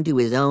coming into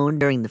his own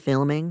during the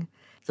filming.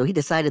 So he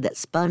decided that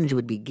Sponge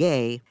would be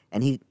gay,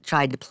 and he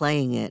tried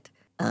playing it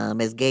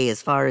as gay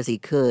as far as he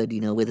could,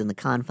 within the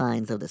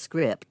confines of the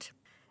script.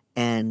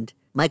 And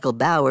Michael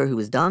Bauer, who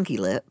was Donkey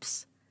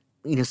Lips,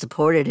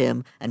 supported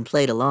him and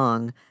played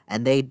along,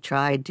 and they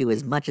tried to,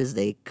 as much as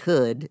they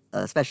could,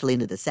 especially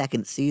into the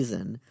second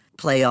season,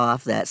 play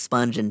off that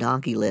Sponge and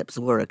Donkey Lips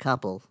were a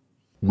couple.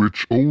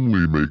 Which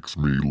only makes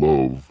me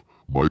love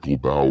Michael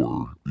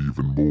Bauer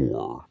even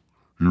more.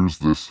 Here's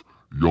this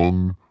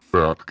young,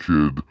 fat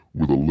kid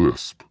with a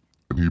lisp,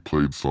 and he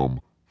played some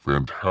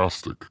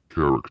fantastic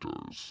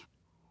characters.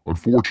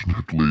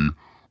 Unfortunately,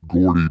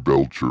 Gordy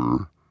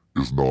Belcher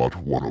is not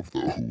one of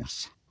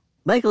those.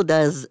 Michael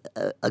does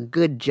a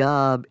good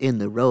job in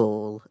the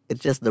role.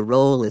 It's just the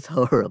role is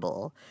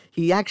horrible.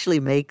 He actually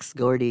makes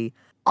Gordy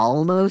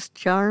almost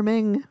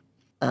charming.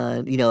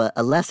 A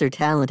lesser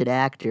talented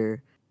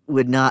actor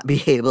would not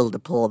be able to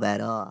pull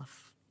that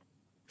off.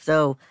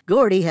 So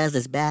Gordy has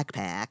his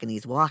backpack and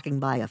he's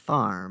walking by a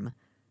farm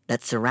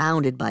that's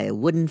surrounded by a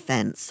wooden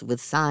fence with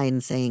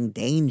signs saying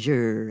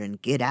danger and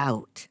get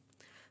out.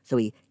 So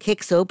he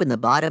kicks open the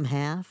bottom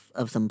half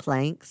of some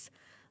planks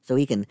so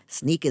he can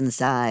sneak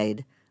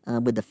inside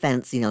with the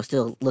fence,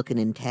 still looking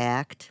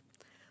intact.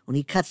 When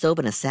he cuts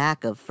open a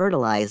sack of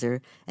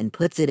fertilizer and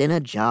puts it in a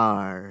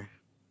jar.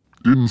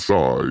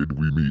 Inside,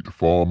 we meet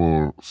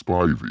Farmer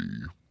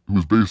Spivey, who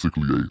is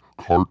basically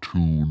a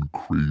cartoon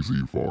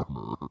crazy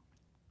farmer,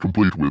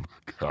 complete with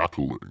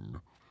cackling.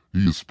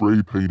 He is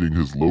spray painting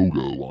his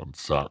logo on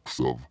sacks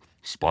of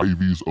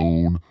Spivey's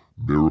own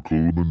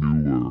miracle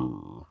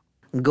manure.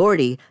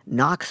 Gordy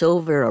knocks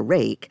over a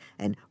rake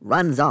and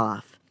runs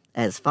off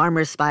as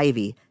Farmer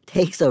Spivey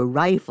takes a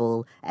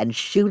rifle and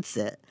shoots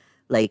it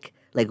like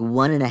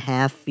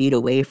 1.5 feet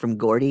away from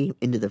Gordy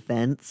into the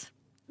fence.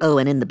 Oh,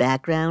 and in the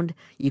background,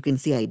 you can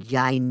see a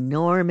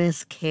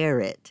ginormous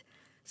carrot.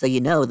 So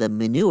the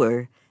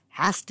manure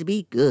has to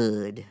be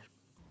good.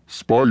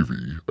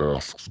 Spivey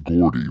asks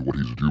Gordy what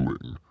he's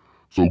doing,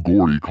 so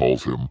Gordy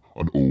calls him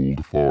an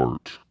old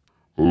fart.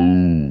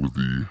 Oh,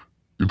 the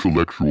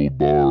intellectual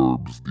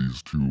barbs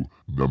these two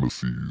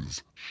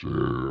nemeses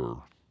share.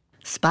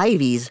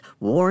 Spivey's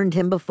warned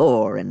him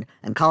before and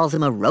calls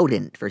him a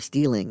rodent for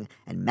stealing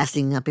and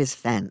messing up his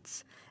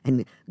fence.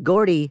 And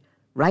Gordy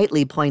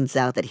rightly points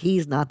out that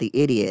he's not the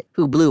idiot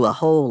who blew a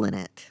hole in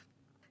it.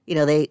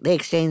 They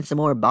exchange some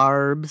more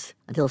barbs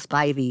until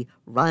Spivey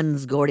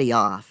runs Gordy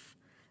off.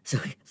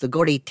 So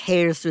Gordy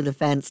tears through the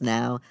fence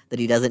now that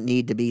he doesn't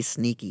need to be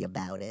sneaky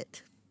about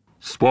it.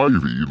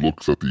 Spivey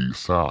looks at the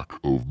sack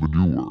of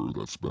manure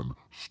that's been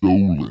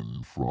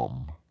stolen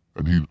from,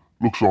 and he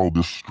looks all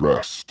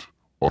distressed,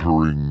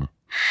 uttering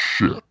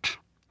shit,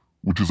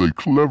 which is a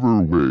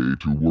clever way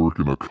to work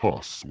in a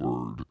cuss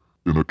word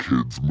in a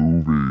kid's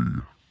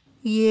movie.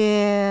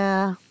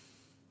 Yeah.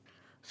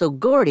 So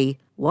Gordy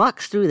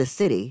walks through the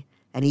city,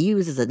 and he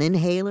uses an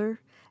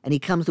inhaler, and he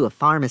comes to a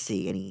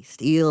pharmacy, and he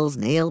steals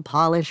nail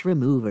polish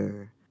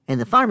remover.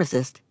 And the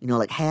pharmacist,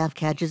 half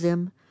catches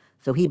him,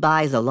 so he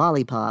buys a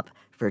lollipop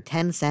for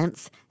 10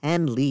 cents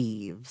and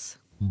leaves.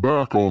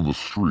 Back on the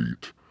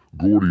street,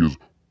 Gordy is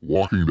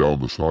walking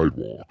down the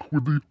sidewalk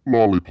with the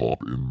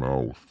lollipop in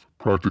mouth,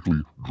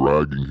 practically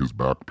dragging his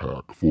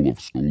backpack full of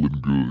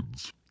stolen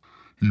goods.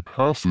 He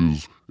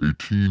passes a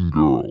teen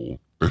girl,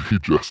 and he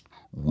just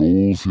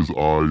rolls his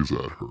eyes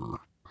at her.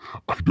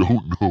 I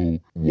don't know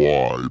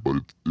why,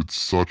 but it's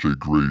such a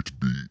great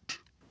beat.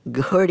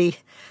 Gordy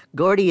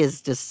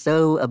is just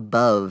so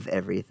above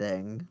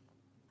everything.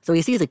 So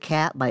he sees a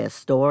cat by a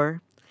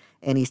store,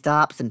 and he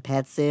stops and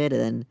pets it,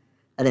 and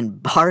then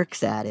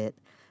barks at it.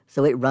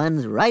 So it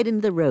runs right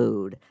into the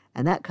road,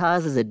 and that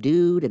causes a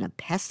dude in a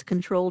pest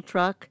control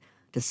truck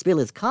to spill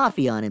his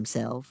coffee on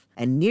himself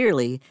and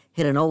nearly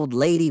hit an old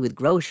lady with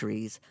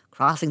groceries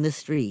crossing the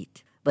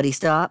street. But he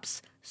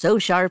stops so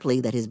sharply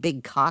that his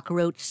big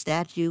cockroach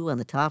statue on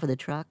the top of the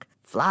truck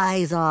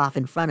flies off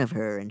in front of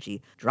her and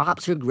she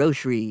drops her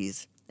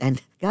groceries.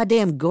 And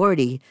goddamn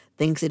Gordy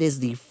thinks it is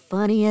the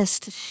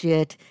funniest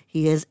shit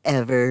he has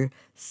ever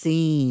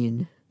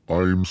seen.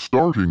 I'm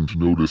starting to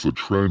notice a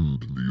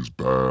trend in these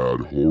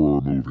bad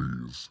horror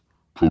movies.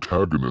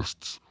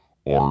 Protagonists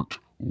aren't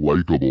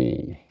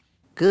likable.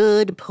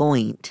 Good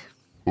point.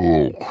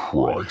 Oh,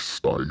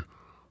 Christ, I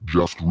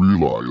just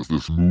realized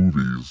this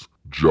movie's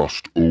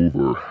just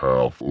over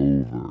half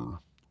over.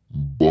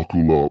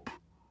 Buckle up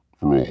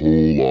for a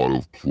whole lot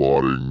of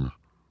plotting,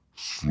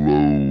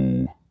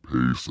 slow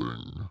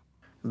pacing.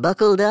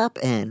 Buckled up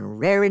and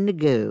raring to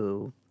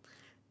go.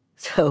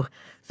 So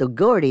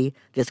Gordy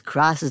just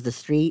crosses the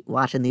street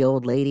watching the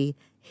old lady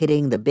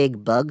hitting the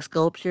big bug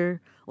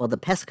sculpture while the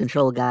pest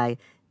control guy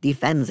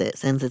defends it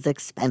since it's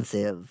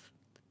expensive.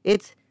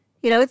 It's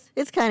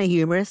kind of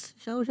humorous,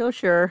 so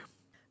sure.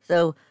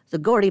 So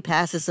Gordy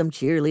passes some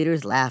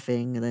cheerleaders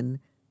laughing, and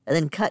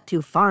then cut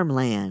to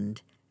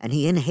farmland, and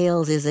he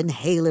inhales his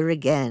inhaler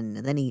again,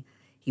 and then he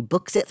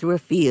books it through a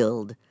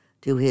field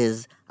to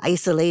his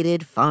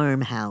isolated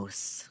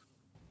farmhouse.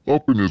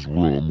 Up in his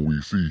room, we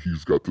see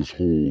he's got this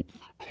whole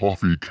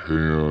coffee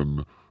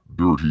can,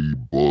 dirty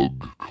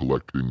bug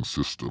collecting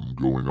system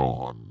going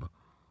on.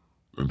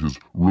 And his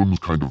room's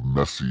kind of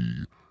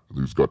messy, and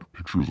he's got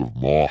pictures of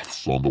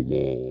moths on the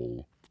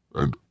wall,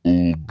 and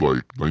old,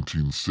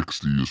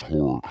 1960s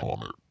horror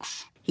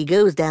comics. He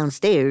goes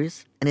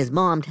downstairs, and his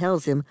mom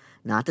tells him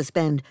not to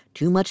spend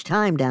too much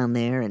time down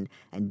there, and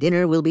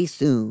dinner will be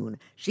soon.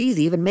 She's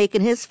even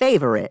making his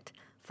favorite,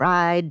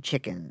 fried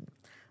chicken.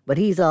 But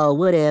he's all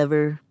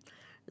whatever.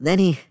 Then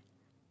he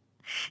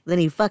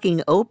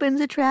fucking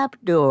opens a trap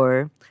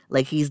door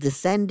like he's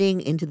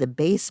descending into the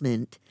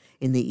basement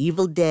in The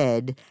Evil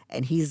Dead,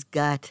 and he's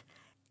got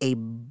a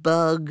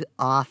bug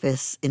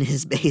office in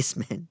his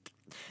basement.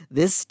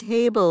 This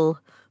table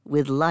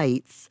with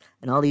lights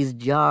and all these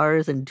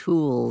jars and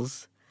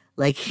tools,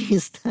 like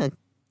he's the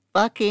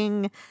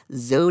fucking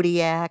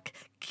Zodiac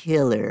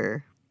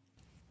killer.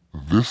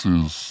 This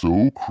is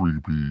so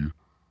creepy,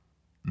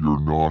 you're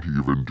not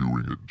even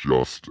doing it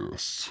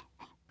justice.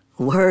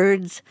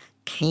 Words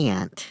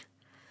can't.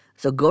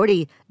 So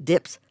Gordy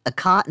dips a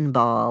cotton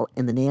ball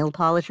in the nail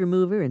polish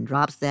remover and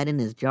drops that in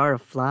his jar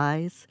of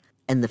flies,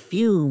 and the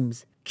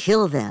fumes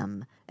kill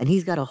them, and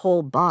he's got a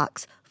whole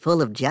box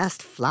full of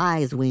just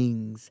flies'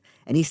 wings,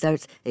 and he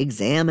starts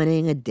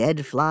examining a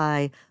dead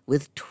fly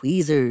with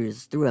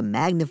tweezers through a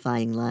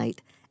magnifying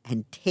light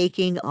and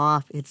taking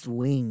off its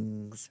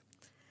wings.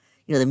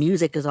 The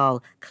music is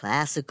all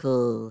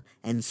classical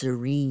and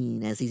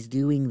serene as he's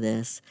doing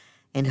this,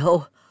 and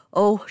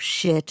oh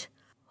shit,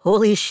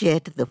 holy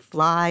shit, the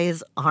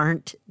flies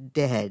aren't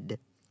dead.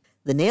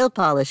 The nail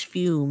polish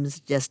fumes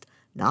just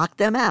knocked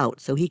them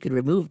out so he could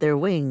remove their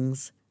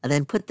wings and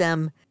then put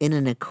them in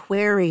an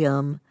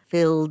aquarium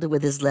filled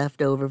with his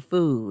leftover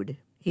food.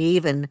 He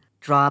even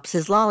drops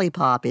his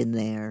lollipop in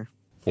there.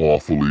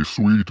 Awfully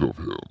sweet of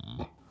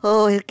him.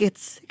 Oh, it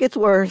gets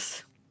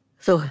worse.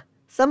 So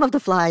some of the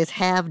flies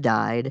have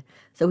died,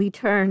 so he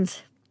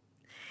turns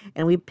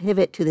and we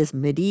pivot to this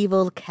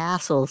medieval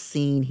castle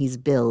scene he's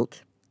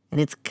built, and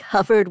it's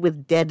covered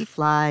with dead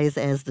flies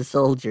as the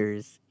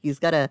soldiers. He's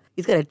got a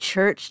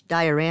church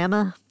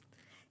diorama,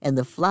 and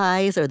the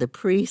flies are the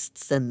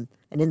priests and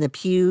in the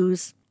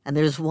pews, and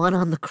there's one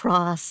on the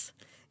cross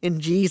in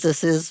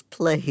Jesus'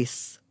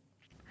 place.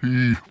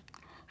 He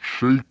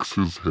shakes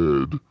his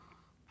head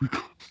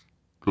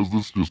because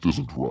this just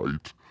isn't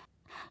right.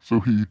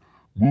 So he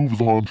moves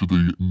on to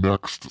the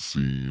next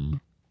scene,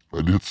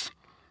 and it's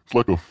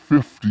like a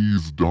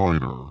 50s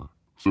diner.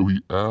 So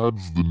he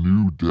adds the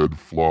new dead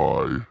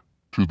fly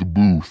to the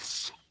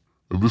booths.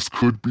 And this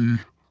could be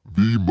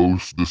the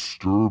most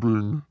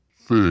disturbing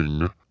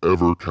thing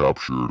ever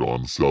captured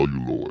on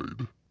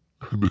celluloid.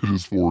 And it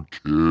is for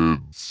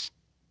kids.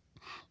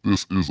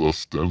 This is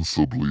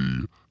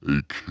ostensibly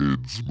a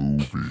kids'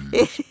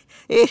 movie.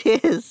 It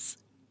is.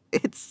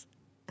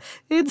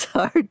 It's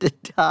hard to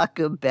talk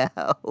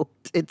about.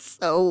 It's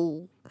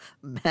so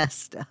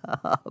messed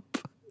up.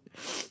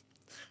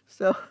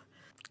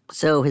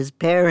 So his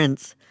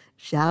parents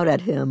shout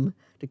at him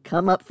to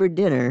come up for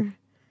dinner,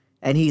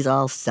 and he's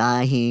all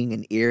sighing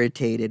and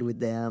irritated with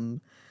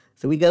them.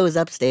 So he goes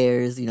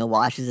upstairs,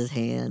 washes his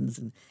hands,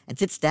 and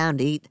sits down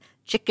to eat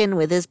chicken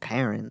with his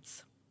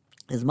parents.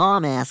 His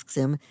mom asks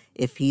him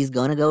if he's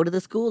going to go to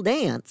the school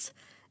dance,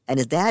 and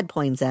his dad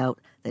points out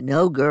that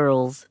no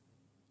girls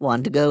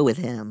want to go with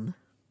him.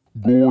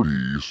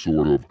 Gordy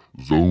sort of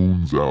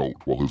zones out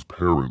while his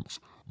parents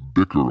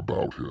bicker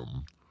about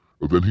him.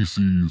 And then he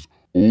sees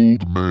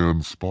Old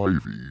Man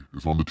Spivey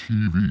is on the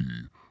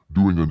TV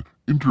doing an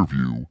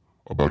interview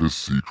about his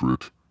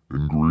secret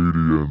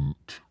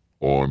ingredient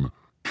on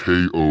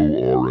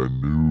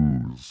KORN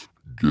News.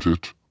 Get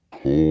it?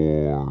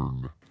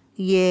 Corn.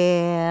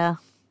 Yeah.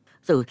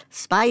 So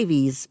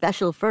Spivey's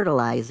special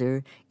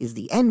fertilizer is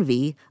the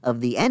envy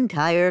of the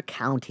entire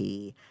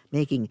county,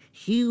 making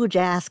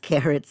huge-ass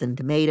carrots and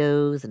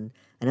tomatoes and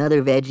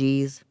other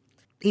veggies.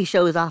 He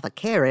shows off a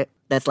carrot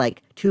that's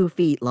like 2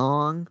 feet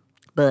long,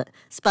 but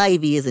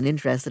Spivey isn't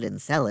interested in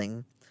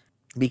selling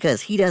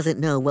because he doesn't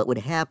know what would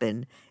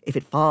happen if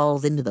it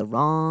falls into the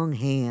wrong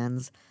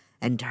hands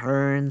and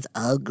turns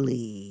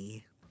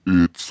ugly.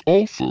 It's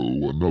also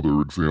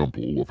another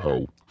example of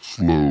how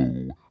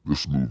slow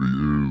this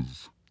movie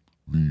is.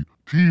 The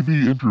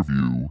TV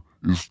interview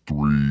is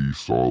 3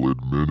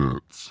 solid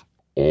minutes.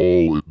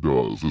 All it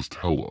does is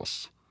tell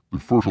us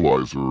that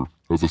fertilizer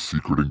has a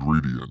secret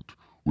ingredient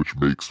which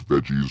makes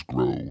veggies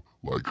grow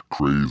like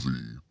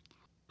crazy.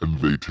 And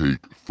they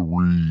take 3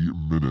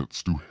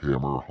 minutes to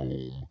hammer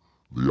home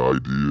the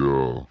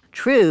idea.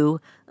 True,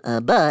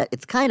 but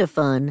it's kind of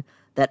fun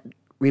that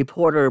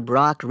reporter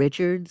Brock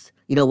Richards,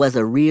 was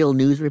a real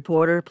news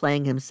reporter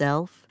playing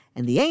himself.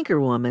 And the anchor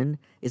woman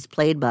is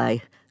played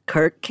by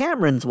Kirk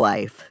Cameron's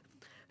wife,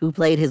 who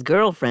played his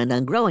girlfriend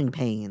on Growing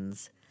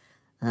Pains,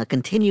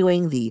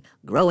 continuing the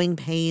Growing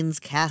Pains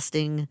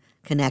casting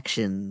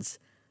connections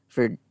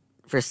for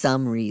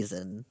some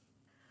reason.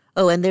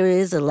 Oh, and there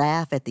is a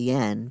laugh at the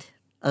end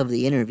of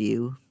the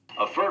interview.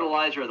 A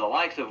fertilizer the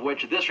likes of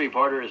which this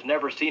reporter has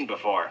never seen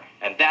before,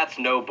 and that's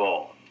no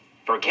bull.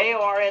 For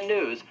KORN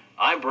News,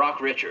 I'm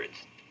Brock Richards.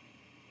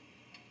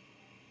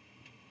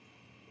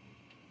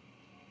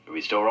 Are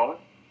we still rolling?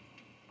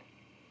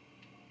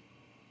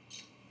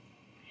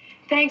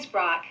 Thanks,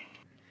 Brock.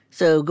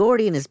 So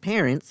Gordy and his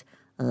parents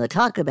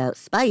talk about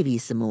Spivey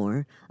some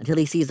more until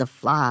he sees a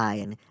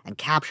fly and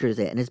captures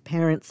it, and his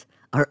parents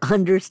are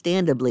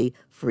understandably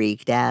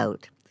freaked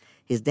out.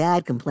 His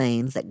dad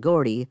complains that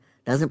Gordy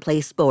doesn't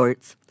play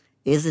sports,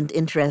 isn't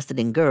interested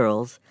in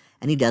girls,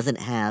 and he doesn't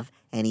have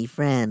any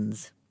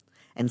friends.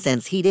 And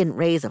since he didn't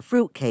raise a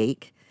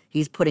fruitcake,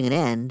 he's putting an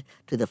end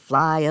to the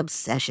fly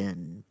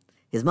obsession.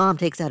 His mom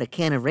takes out a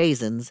can of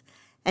raisins,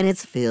 and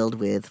it's filled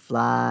with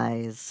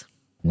flies.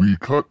 We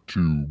cut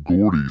to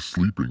Gordy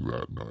sleeping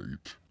that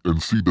night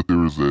and see that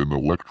there is an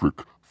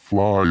electric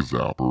fly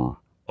zapper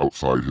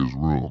outside his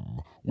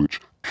room, which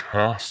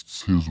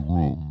casts his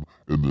room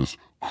in this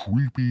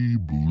creepy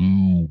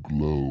blue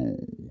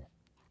glow.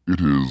 It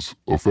is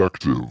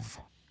effective.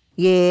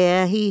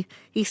 Yeah, he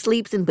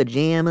sleeps in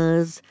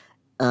pajamas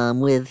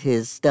with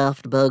his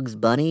stuffed Bugs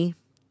Bunny.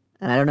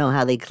 And I don't know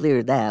how they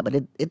cleared that,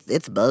 but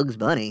it's Bugs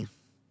Bunny.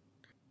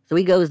 So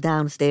he goes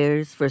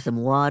downstairs for some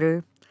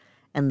water,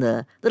 and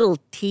the little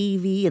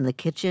TV in the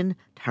kitchen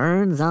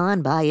turns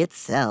on by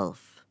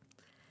itself.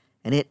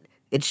 And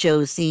it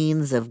shows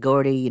scenes of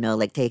Gordy,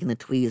 like taking the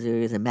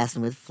tweezers and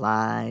messing with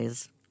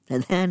flies.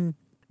 And then,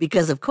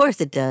 because of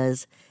course it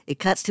does, it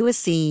cuts to a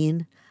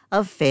scene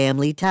of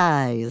Family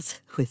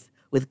Ties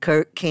with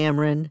Kirk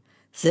Cameron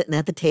sitting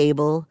at the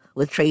table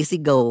with Tracy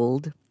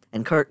Gold.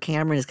 And Kirk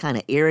Cameron is kind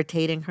of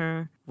irritating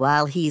her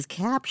while he's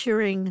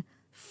capturing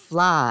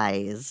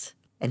flies.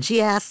 And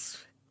she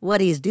asks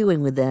what he's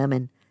doing with them,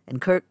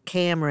 and Kirk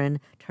Cameron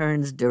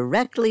turns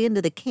directly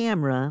into the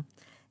camera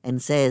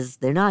and says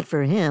they're not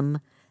for him,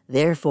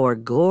 they're for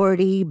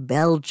Gordy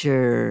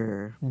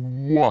Belcher.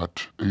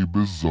 What a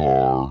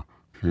bizarre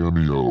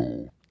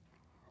cameo.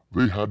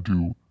 They had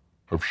to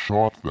have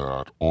shot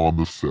that on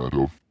the set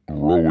of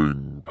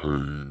Growing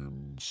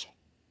Pains.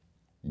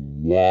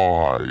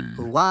 Why?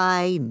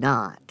 Why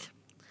not?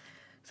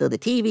 So the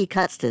TV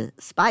cuts to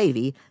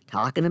Spivey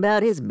talking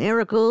about his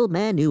miracle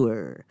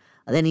manure.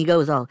 And then he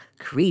goes all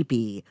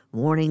creepy,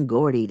 warning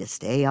Gordy to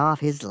stay off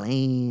his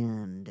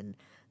land. And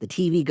the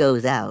TV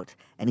goes out,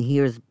 and he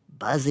hears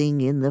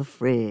buzzing in the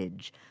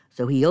fridge.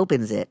 So he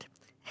opens it,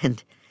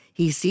 and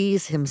he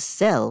sees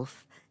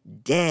himself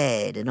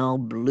dead and all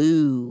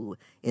blue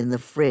in the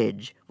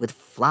fridge with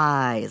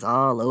flies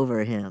all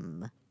over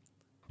him.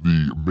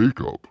 The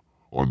makeup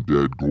on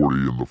dead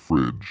Gordy in the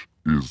fridge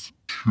is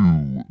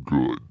too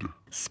good.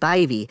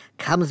 Spivey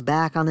comes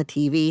back on the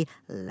TV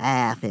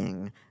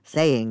laughing,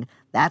 saying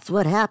that's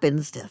what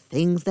happens to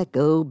things that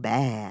go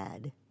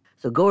bad.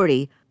 So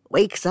Gordy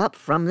wakes up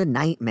from the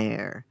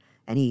nightmare,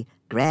 and he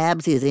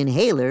grabs his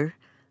inhaler,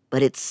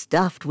 but it's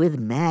stuffed with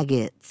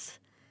maggots.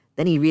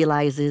 Then he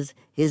realizes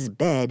his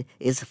bed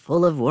is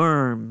full of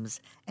worms,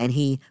 and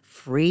he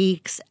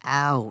freaks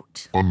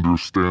out.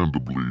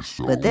 Understandably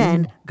so. But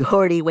then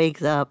Gordy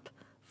wakes up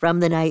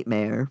from the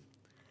nightmare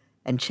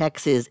and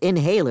checks his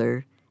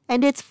inhaler,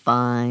 and it's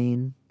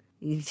fine.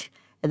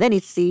 And then he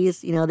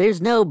sees,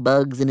 there's no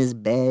bugs in his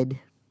bed.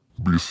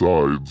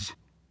 Besides,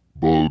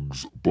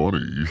 Bugs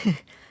Bunny.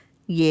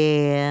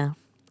 Yeah.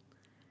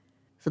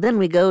 So then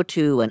we go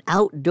to an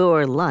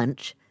outdoor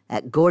lunch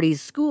at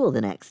Gordy's school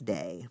the next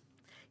day.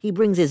 He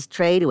brings his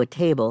tray to a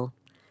table,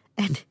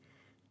 and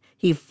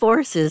he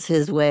forces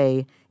his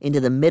way into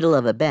the middle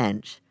of a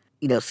bench,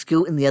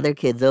 scooting the other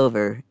kids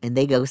over, and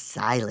they go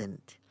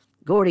silent.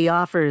 Gordy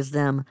offers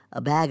them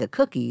a bag of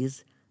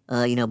cookies,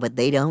 but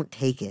they don't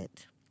take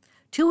it.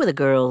 2 of the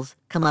girls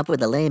come up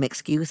with a lame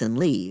excuse and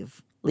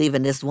leave,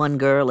 leaving this one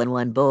girl and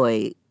one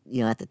boy,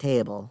 at the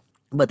table.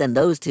 But then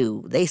those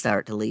two, they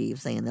start to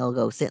leave, saying they'll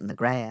go sit in the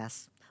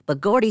grass.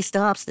 But Gordy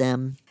stops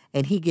them,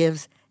 and he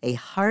gives a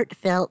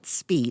heartfelt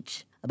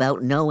speech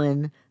about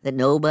knowing that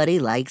nobody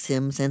likes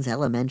him since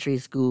elementary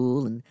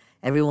school, and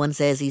everyone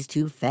says he's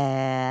too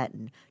fat,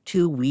 and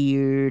too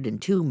weird,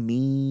 and too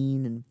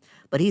mean,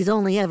 but he's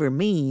only ever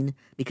mean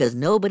because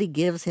nobody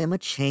gives him a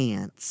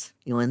chance.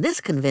 And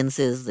this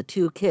convinces the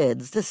two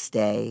kids to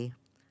stay.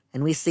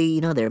 And we see,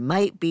 there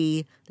might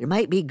be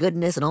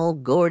goodness in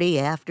old Gordy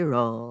after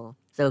all.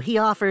 So he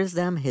offers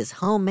them his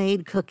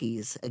homemade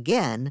cookies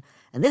again,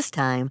 and this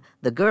time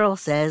the girl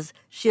says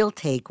she'll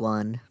take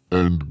one.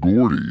 And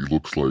Gordy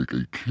looks like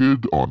a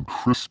kid on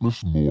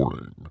Christmas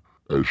morning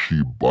as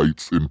she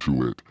bites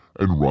into it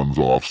and runs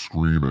off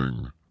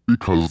screaming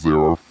because there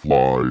are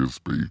flies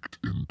baked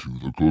into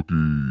the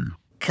cookie.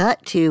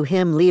 Cut to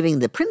him leaving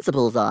the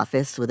principal's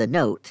office with a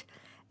note,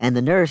 and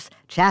the nurse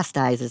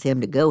chastises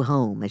him to go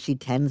home as she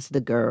tends to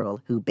the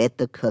girl who bit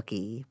the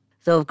cookie.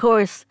 So, of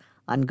course,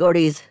 on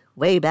Gordy's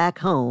way back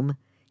home,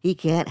 he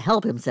can't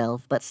help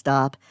himself but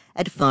stop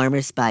at Farmer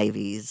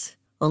Spivey's.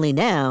 Only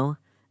now,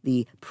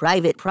 the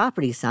private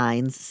property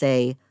signs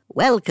say,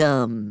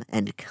 "Welcome,"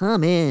 and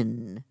 "Come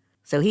in."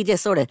 So he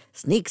just sort of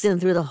sneaks in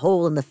through the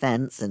hole in the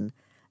fence and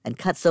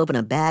cuts open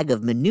a bag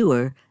of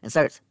manure and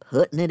starts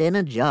putting it in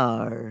a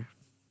jar.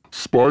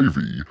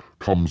 Spivey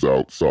comes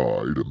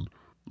outside and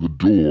the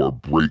door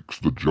breaks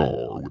the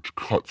jar, which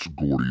cuts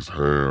Gordy's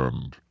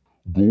hand.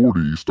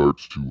 Gordy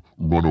starts to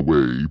run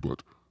away,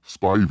 but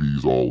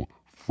Spivey's all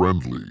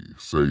friendly,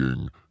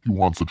 saying he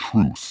wants a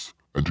truce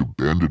and to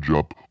bandage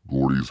up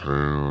Gordy's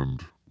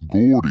hand.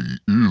 Gordy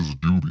is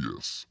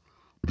dubious,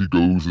 but he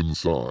goes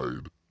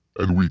inside,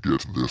 and we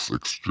get this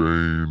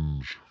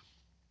exchange.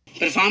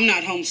 But if I'm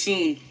not home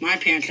soon, my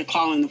parents are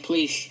calling the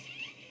police.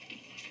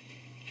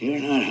 If you're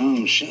not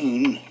home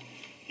soon,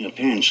 your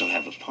parents will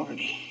have a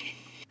party.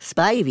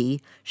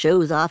 Spivey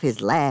shows off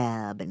his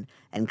lab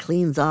and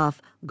cleans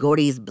off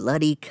Gordy's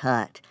bloody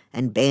cut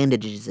and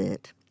bandages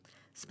it.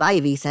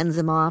 Spivey sends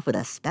him off with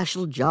a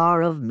special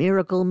jar of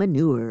miracle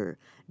manure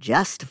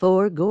just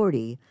for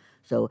Gordy,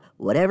 so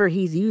whatever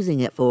he's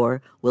using it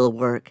for will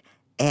work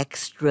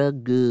extra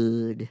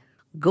good.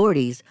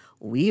 Gordy's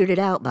weirded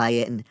out by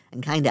it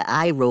and kind of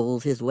eye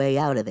rolls his way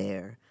out of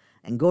there.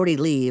 And Gordy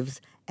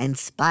leaves, and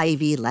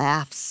Spivey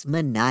laughs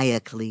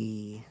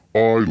maniacally.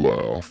 I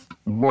laughed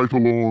right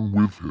along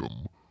with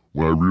him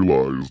when I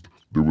realized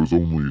there was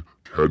only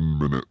 10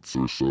 minutes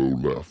or so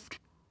left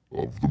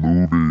of the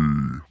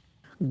movie.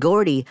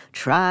 Gordy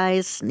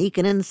tries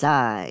sneaking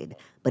inside,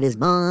 but his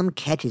mom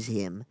catches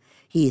him.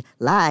 He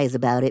lies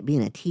about it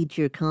being a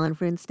teacher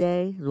conference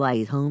day, that's why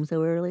he's home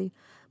so early.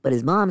 But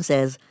his mom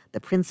says the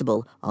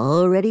principal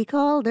already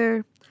called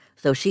her.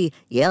 So she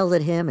yells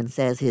at him and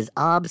says his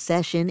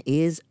obsession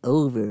is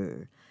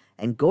over.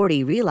 And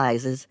Gordy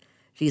realizes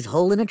she's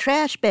holding a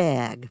trash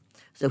bag.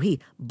 So he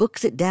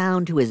books it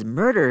down to his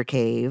murder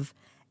cave,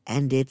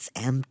 and it's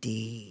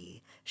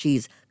empty.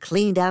 She's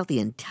cleaned out the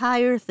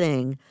entire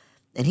thing,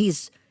 and he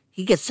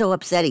gets so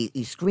upset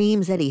he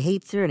screams that he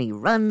hates her, and he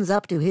runs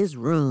up to his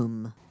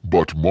room.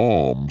 But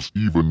Mom's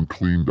even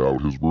cleaned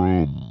out his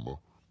room.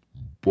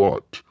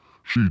 But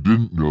she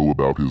didn't know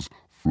about his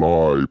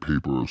fly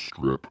paper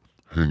strip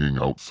hanging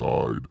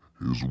outside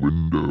his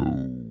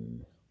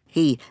window.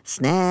 He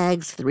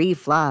snags 3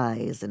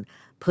 flies and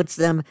puts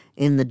them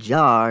in the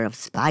jar of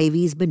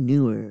Spivey's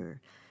manure.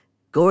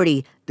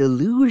 Gordy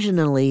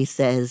delusionally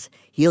says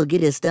he'll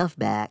get his stuff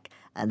back,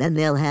 and then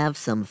they'll have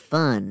some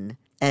fun,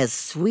 as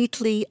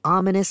sweetly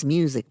ominous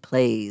music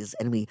plays,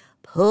 and we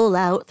pull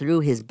out through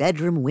his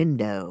bedroom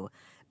window,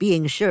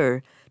 being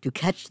sure to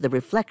catch the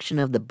reflection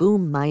of the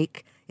boom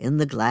mic in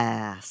the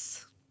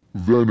glass.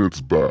 Then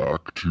it's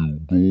back to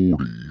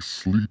Gordy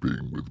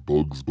sleeping with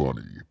Bugs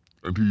Bunny,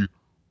 and he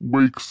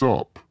wakes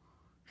up,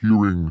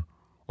 hearing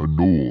a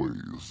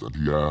noise, and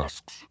he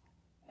asks,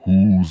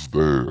 "Who's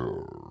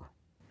there?"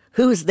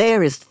 Who's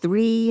there is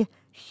 3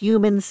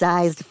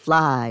 human-sized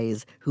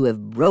flies who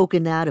have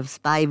broken out of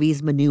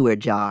Spivey's manure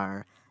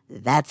jar.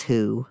 That's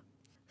who.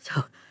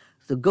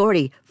 So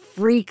Gordy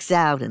freaks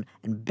out and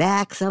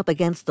backs up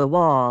against the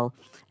wall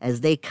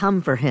as they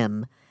come for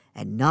him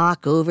and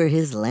knock over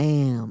his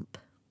lamp.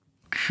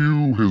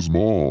 Cue his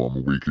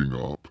mom waking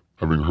up,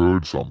 having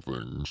heard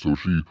something, so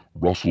she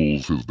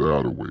rustles his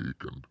dad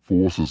awake and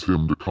forces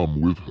him to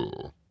come with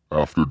her,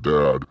 after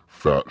Dad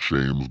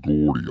fat-shames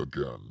Gordy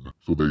again.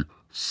 So they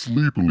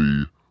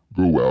sleepily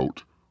go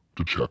out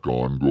to check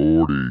on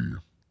Gordy.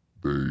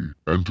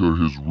 They enter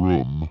his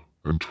room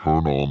and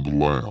turn on the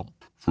lamp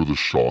for the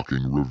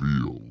shocking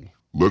reveal.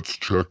 Let's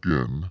check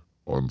in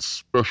on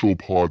special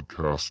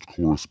podcast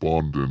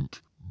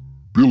correspondent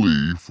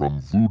Billy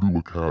from Voodoo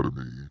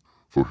Academy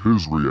for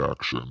his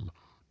reaction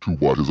to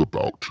what is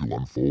about to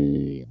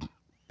unfold.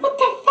 What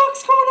the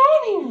fuck's going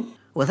on here?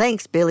 Well,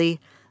 thanks, Billy.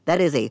 That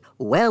is a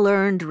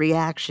well-earned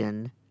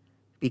reaction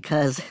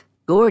because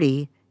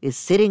Gordy is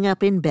sitting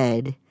up in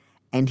bed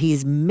and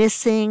he's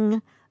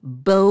missing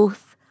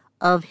both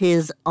of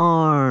his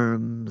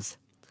arms.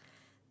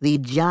 The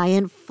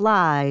giant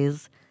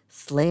flies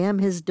slam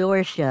his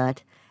door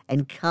shut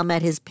and come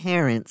at his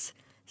parents,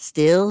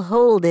 still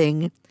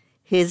holding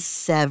his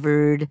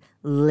severed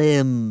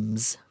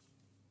limbs.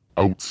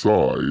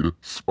 Outside,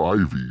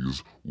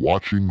 Spivey's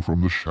watching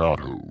from the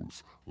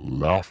shadows,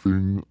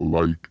 laughing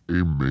like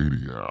a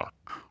maniac.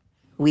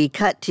 We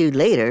cut to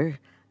later,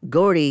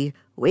 Gordy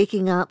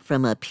waking up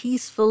from a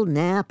peaceful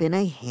nap in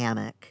a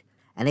hammock,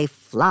 and a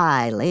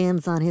fly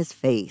lands on his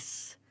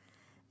face.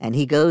 And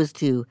he goes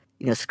to,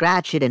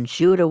 scratch it and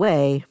shoo it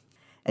away,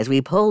 as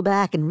we pull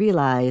back and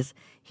realize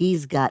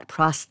he's got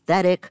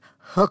prosthetic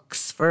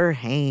hooks for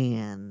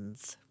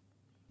hands.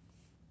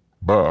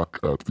 Back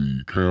at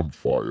the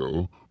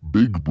campfire,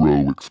 Big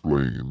Bro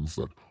explains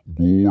that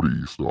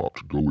Gordy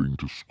stopped going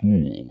to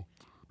school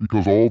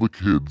because all the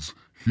kids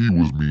he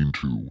was mean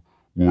to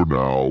were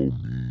now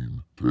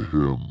mean to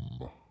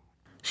him.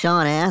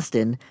 Sean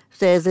Astin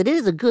says it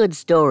is a good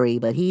story,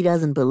 but he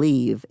doesn't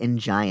believe in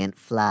giant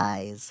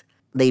flies.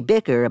 They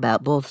bicker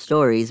about both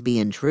stories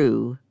being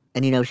true,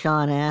 and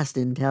Sean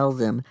Astin tells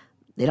them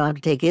they don't have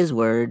to take his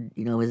word,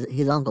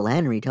 his Uncle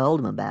Henry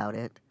told him about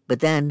it. But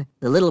then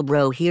the little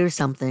bro hears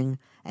something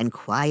and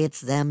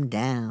quiets them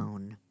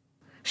down.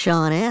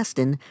 Sean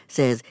Astin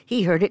says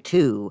he heard it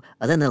too,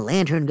 but then the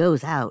lantern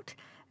goes out,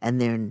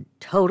 and they're in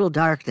total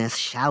darkness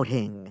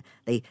shouting.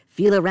 They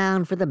feel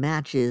around for the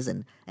matches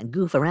and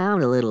goof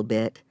around a little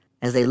bit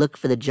as they look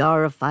for the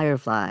jar of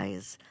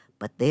fireflies,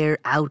 but they're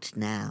out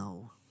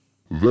now.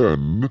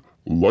 Then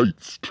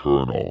lights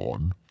turn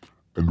on,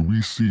 and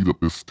we see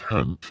that this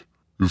tent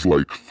is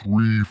like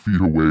 3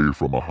 feet away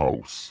from a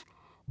house.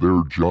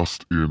 They're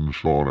just in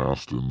Sean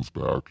Astin's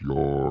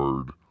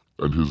backyard,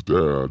 and his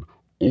dad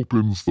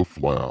opens the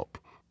flap,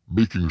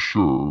 making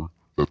sure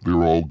that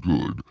they're all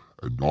good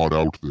and not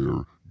out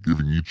there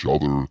giving each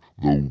other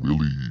the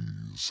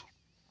willies.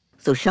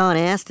 So Sean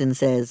Astin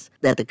says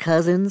that the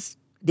cousins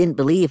didn't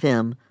believe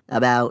him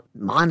about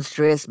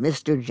monstrous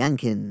Mr.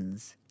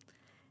 Jenkins.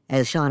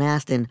 As Sean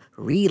Astin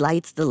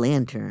relights the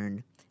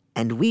lantern,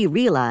 and we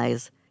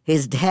realize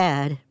his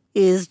dad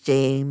is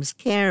James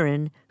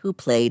Karen, who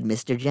played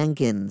Mr.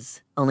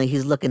 Jenkins, only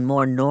he's looking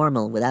more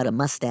normal without a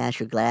mustache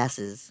or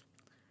glasses.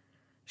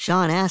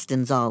 Sean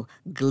Astin's all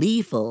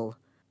gleeful,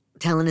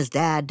 telling his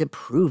dad to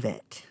prove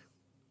it.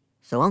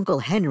 So Uncle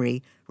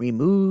Henry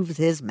removes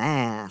his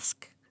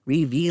mask,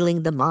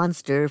 revealing the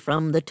monster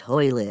from the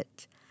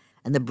toilet,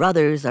 and the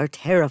brothers are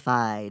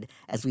terrified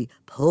as we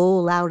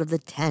pull out of the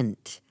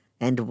tent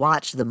and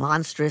watch the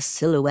monstrous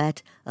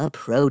silhouette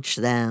approach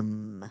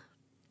them.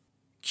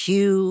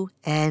 Cue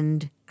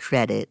end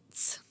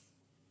credits.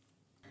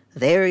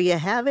 There you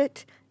have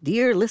it,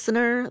 dear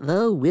listener,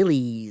 the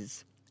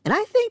Willies. And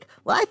I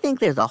think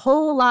there's a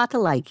whole lot to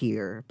like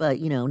here,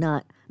 but,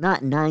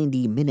 not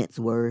 90 minutes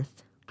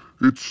worth.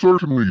 It's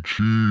certainly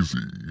cheesy,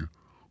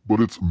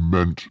 but it's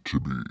meant to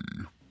be.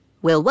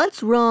 Well,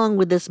 what's wrong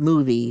with this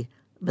movie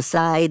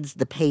besides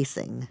the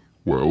pacing?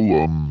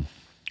 Well,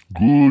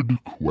 good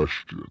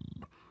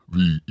question.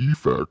 The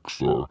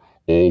effects are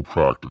all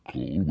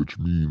practical, which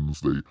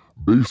means they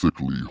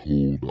basically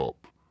hold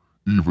up,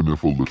 even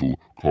if a little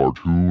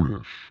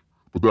cartoonish.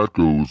 But that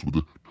goes with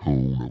the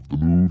tone of the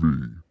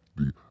movie.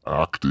 The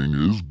acting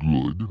is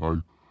good. I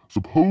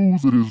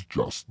suppose it is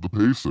just the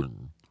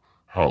pacing.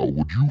 How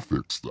would you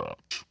fix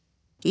that?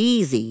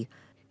 Easy.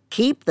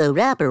 Keep the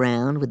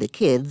wraparound with the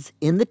kids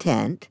in the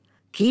tent,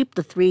 keep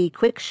the 3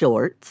 quick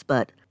shorts,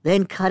 but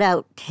then cut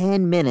out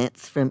 10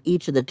 minutes from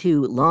each of the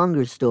 2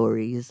 longer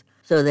stories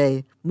so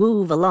they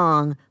move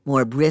along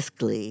more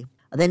briskly.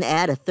 Then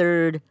add a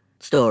 3rd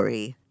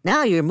story.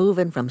 Now you're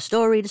moving from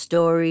story to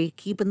story,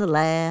 keeping the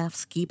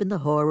laughs, keeping the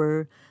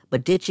horror,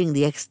 but ditching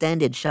the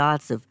extended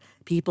shots of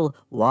people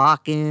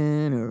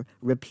walking or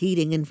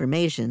repeating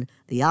information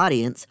the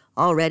audience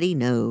already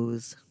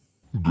knows.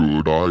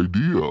 Good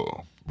idea.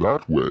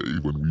 That way,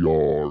 when we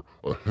are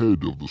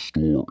ahead of the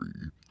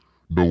story,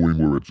 knowing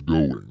where it's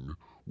going,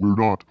 we're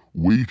not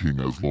waiting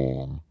as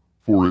long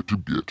for it to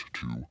get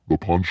to the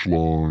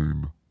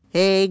punchline.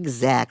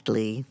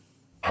 Exactly.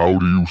 How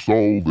do you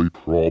solve a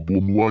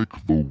problem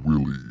like the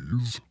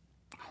Willies?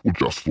 Well,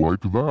 just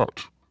like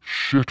that.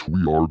 Shit,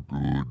 we are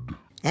good.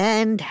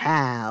 And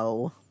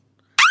how?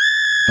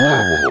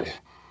 Oh,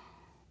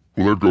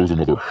 well, there goes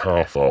another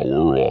half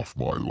hour off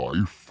my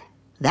life.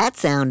 That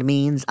sound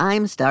means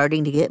I'm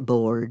starting to get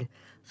bored,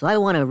 so I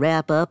want to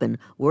wrap up and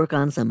work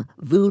on some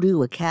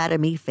Voodoo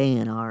Academy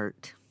fan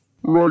art.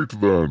 Right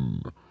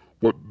then.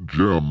 What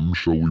gem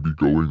shall we be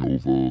going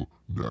over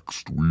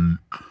next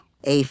week?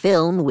 A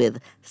film with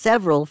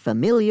several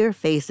familiar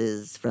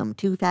faces from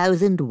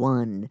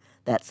 2001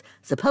 that's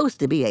supposed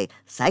to be a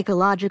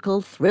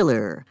psychological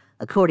thriller,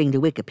 according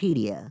to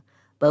Wikipedia,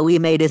 but we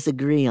may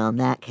disagree on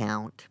that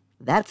count.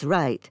 That's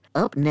right,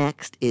 up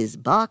next is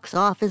box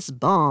office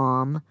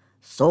bomb,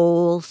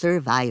 Soul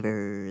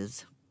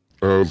Survivors.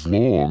 As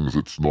long as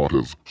it's not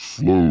as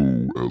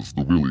slow as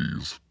the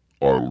Willies,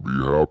 I'll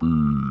be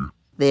happy.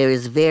 There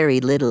is very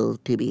little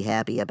to be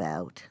happy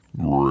about.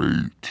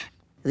 Great.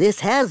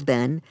 This has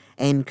been,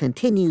 and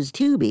continues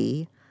to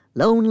be,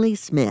 Lonely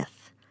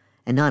Smith,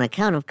 and on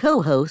account of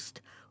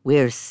co-host,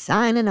 we're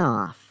signing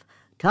off.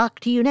 Talk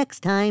to you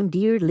next time,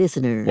 dear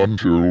listener.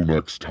 Until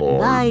next time,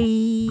 Bye.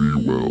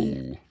 be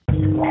well.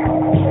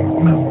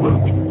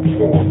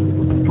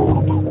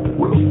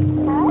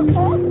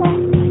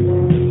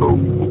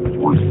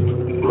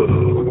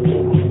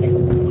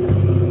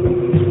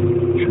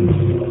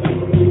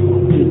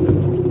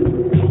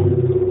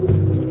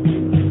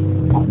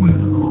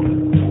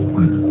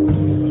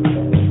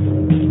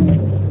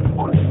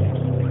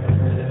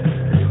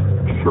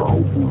 Shall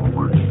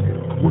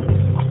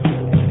we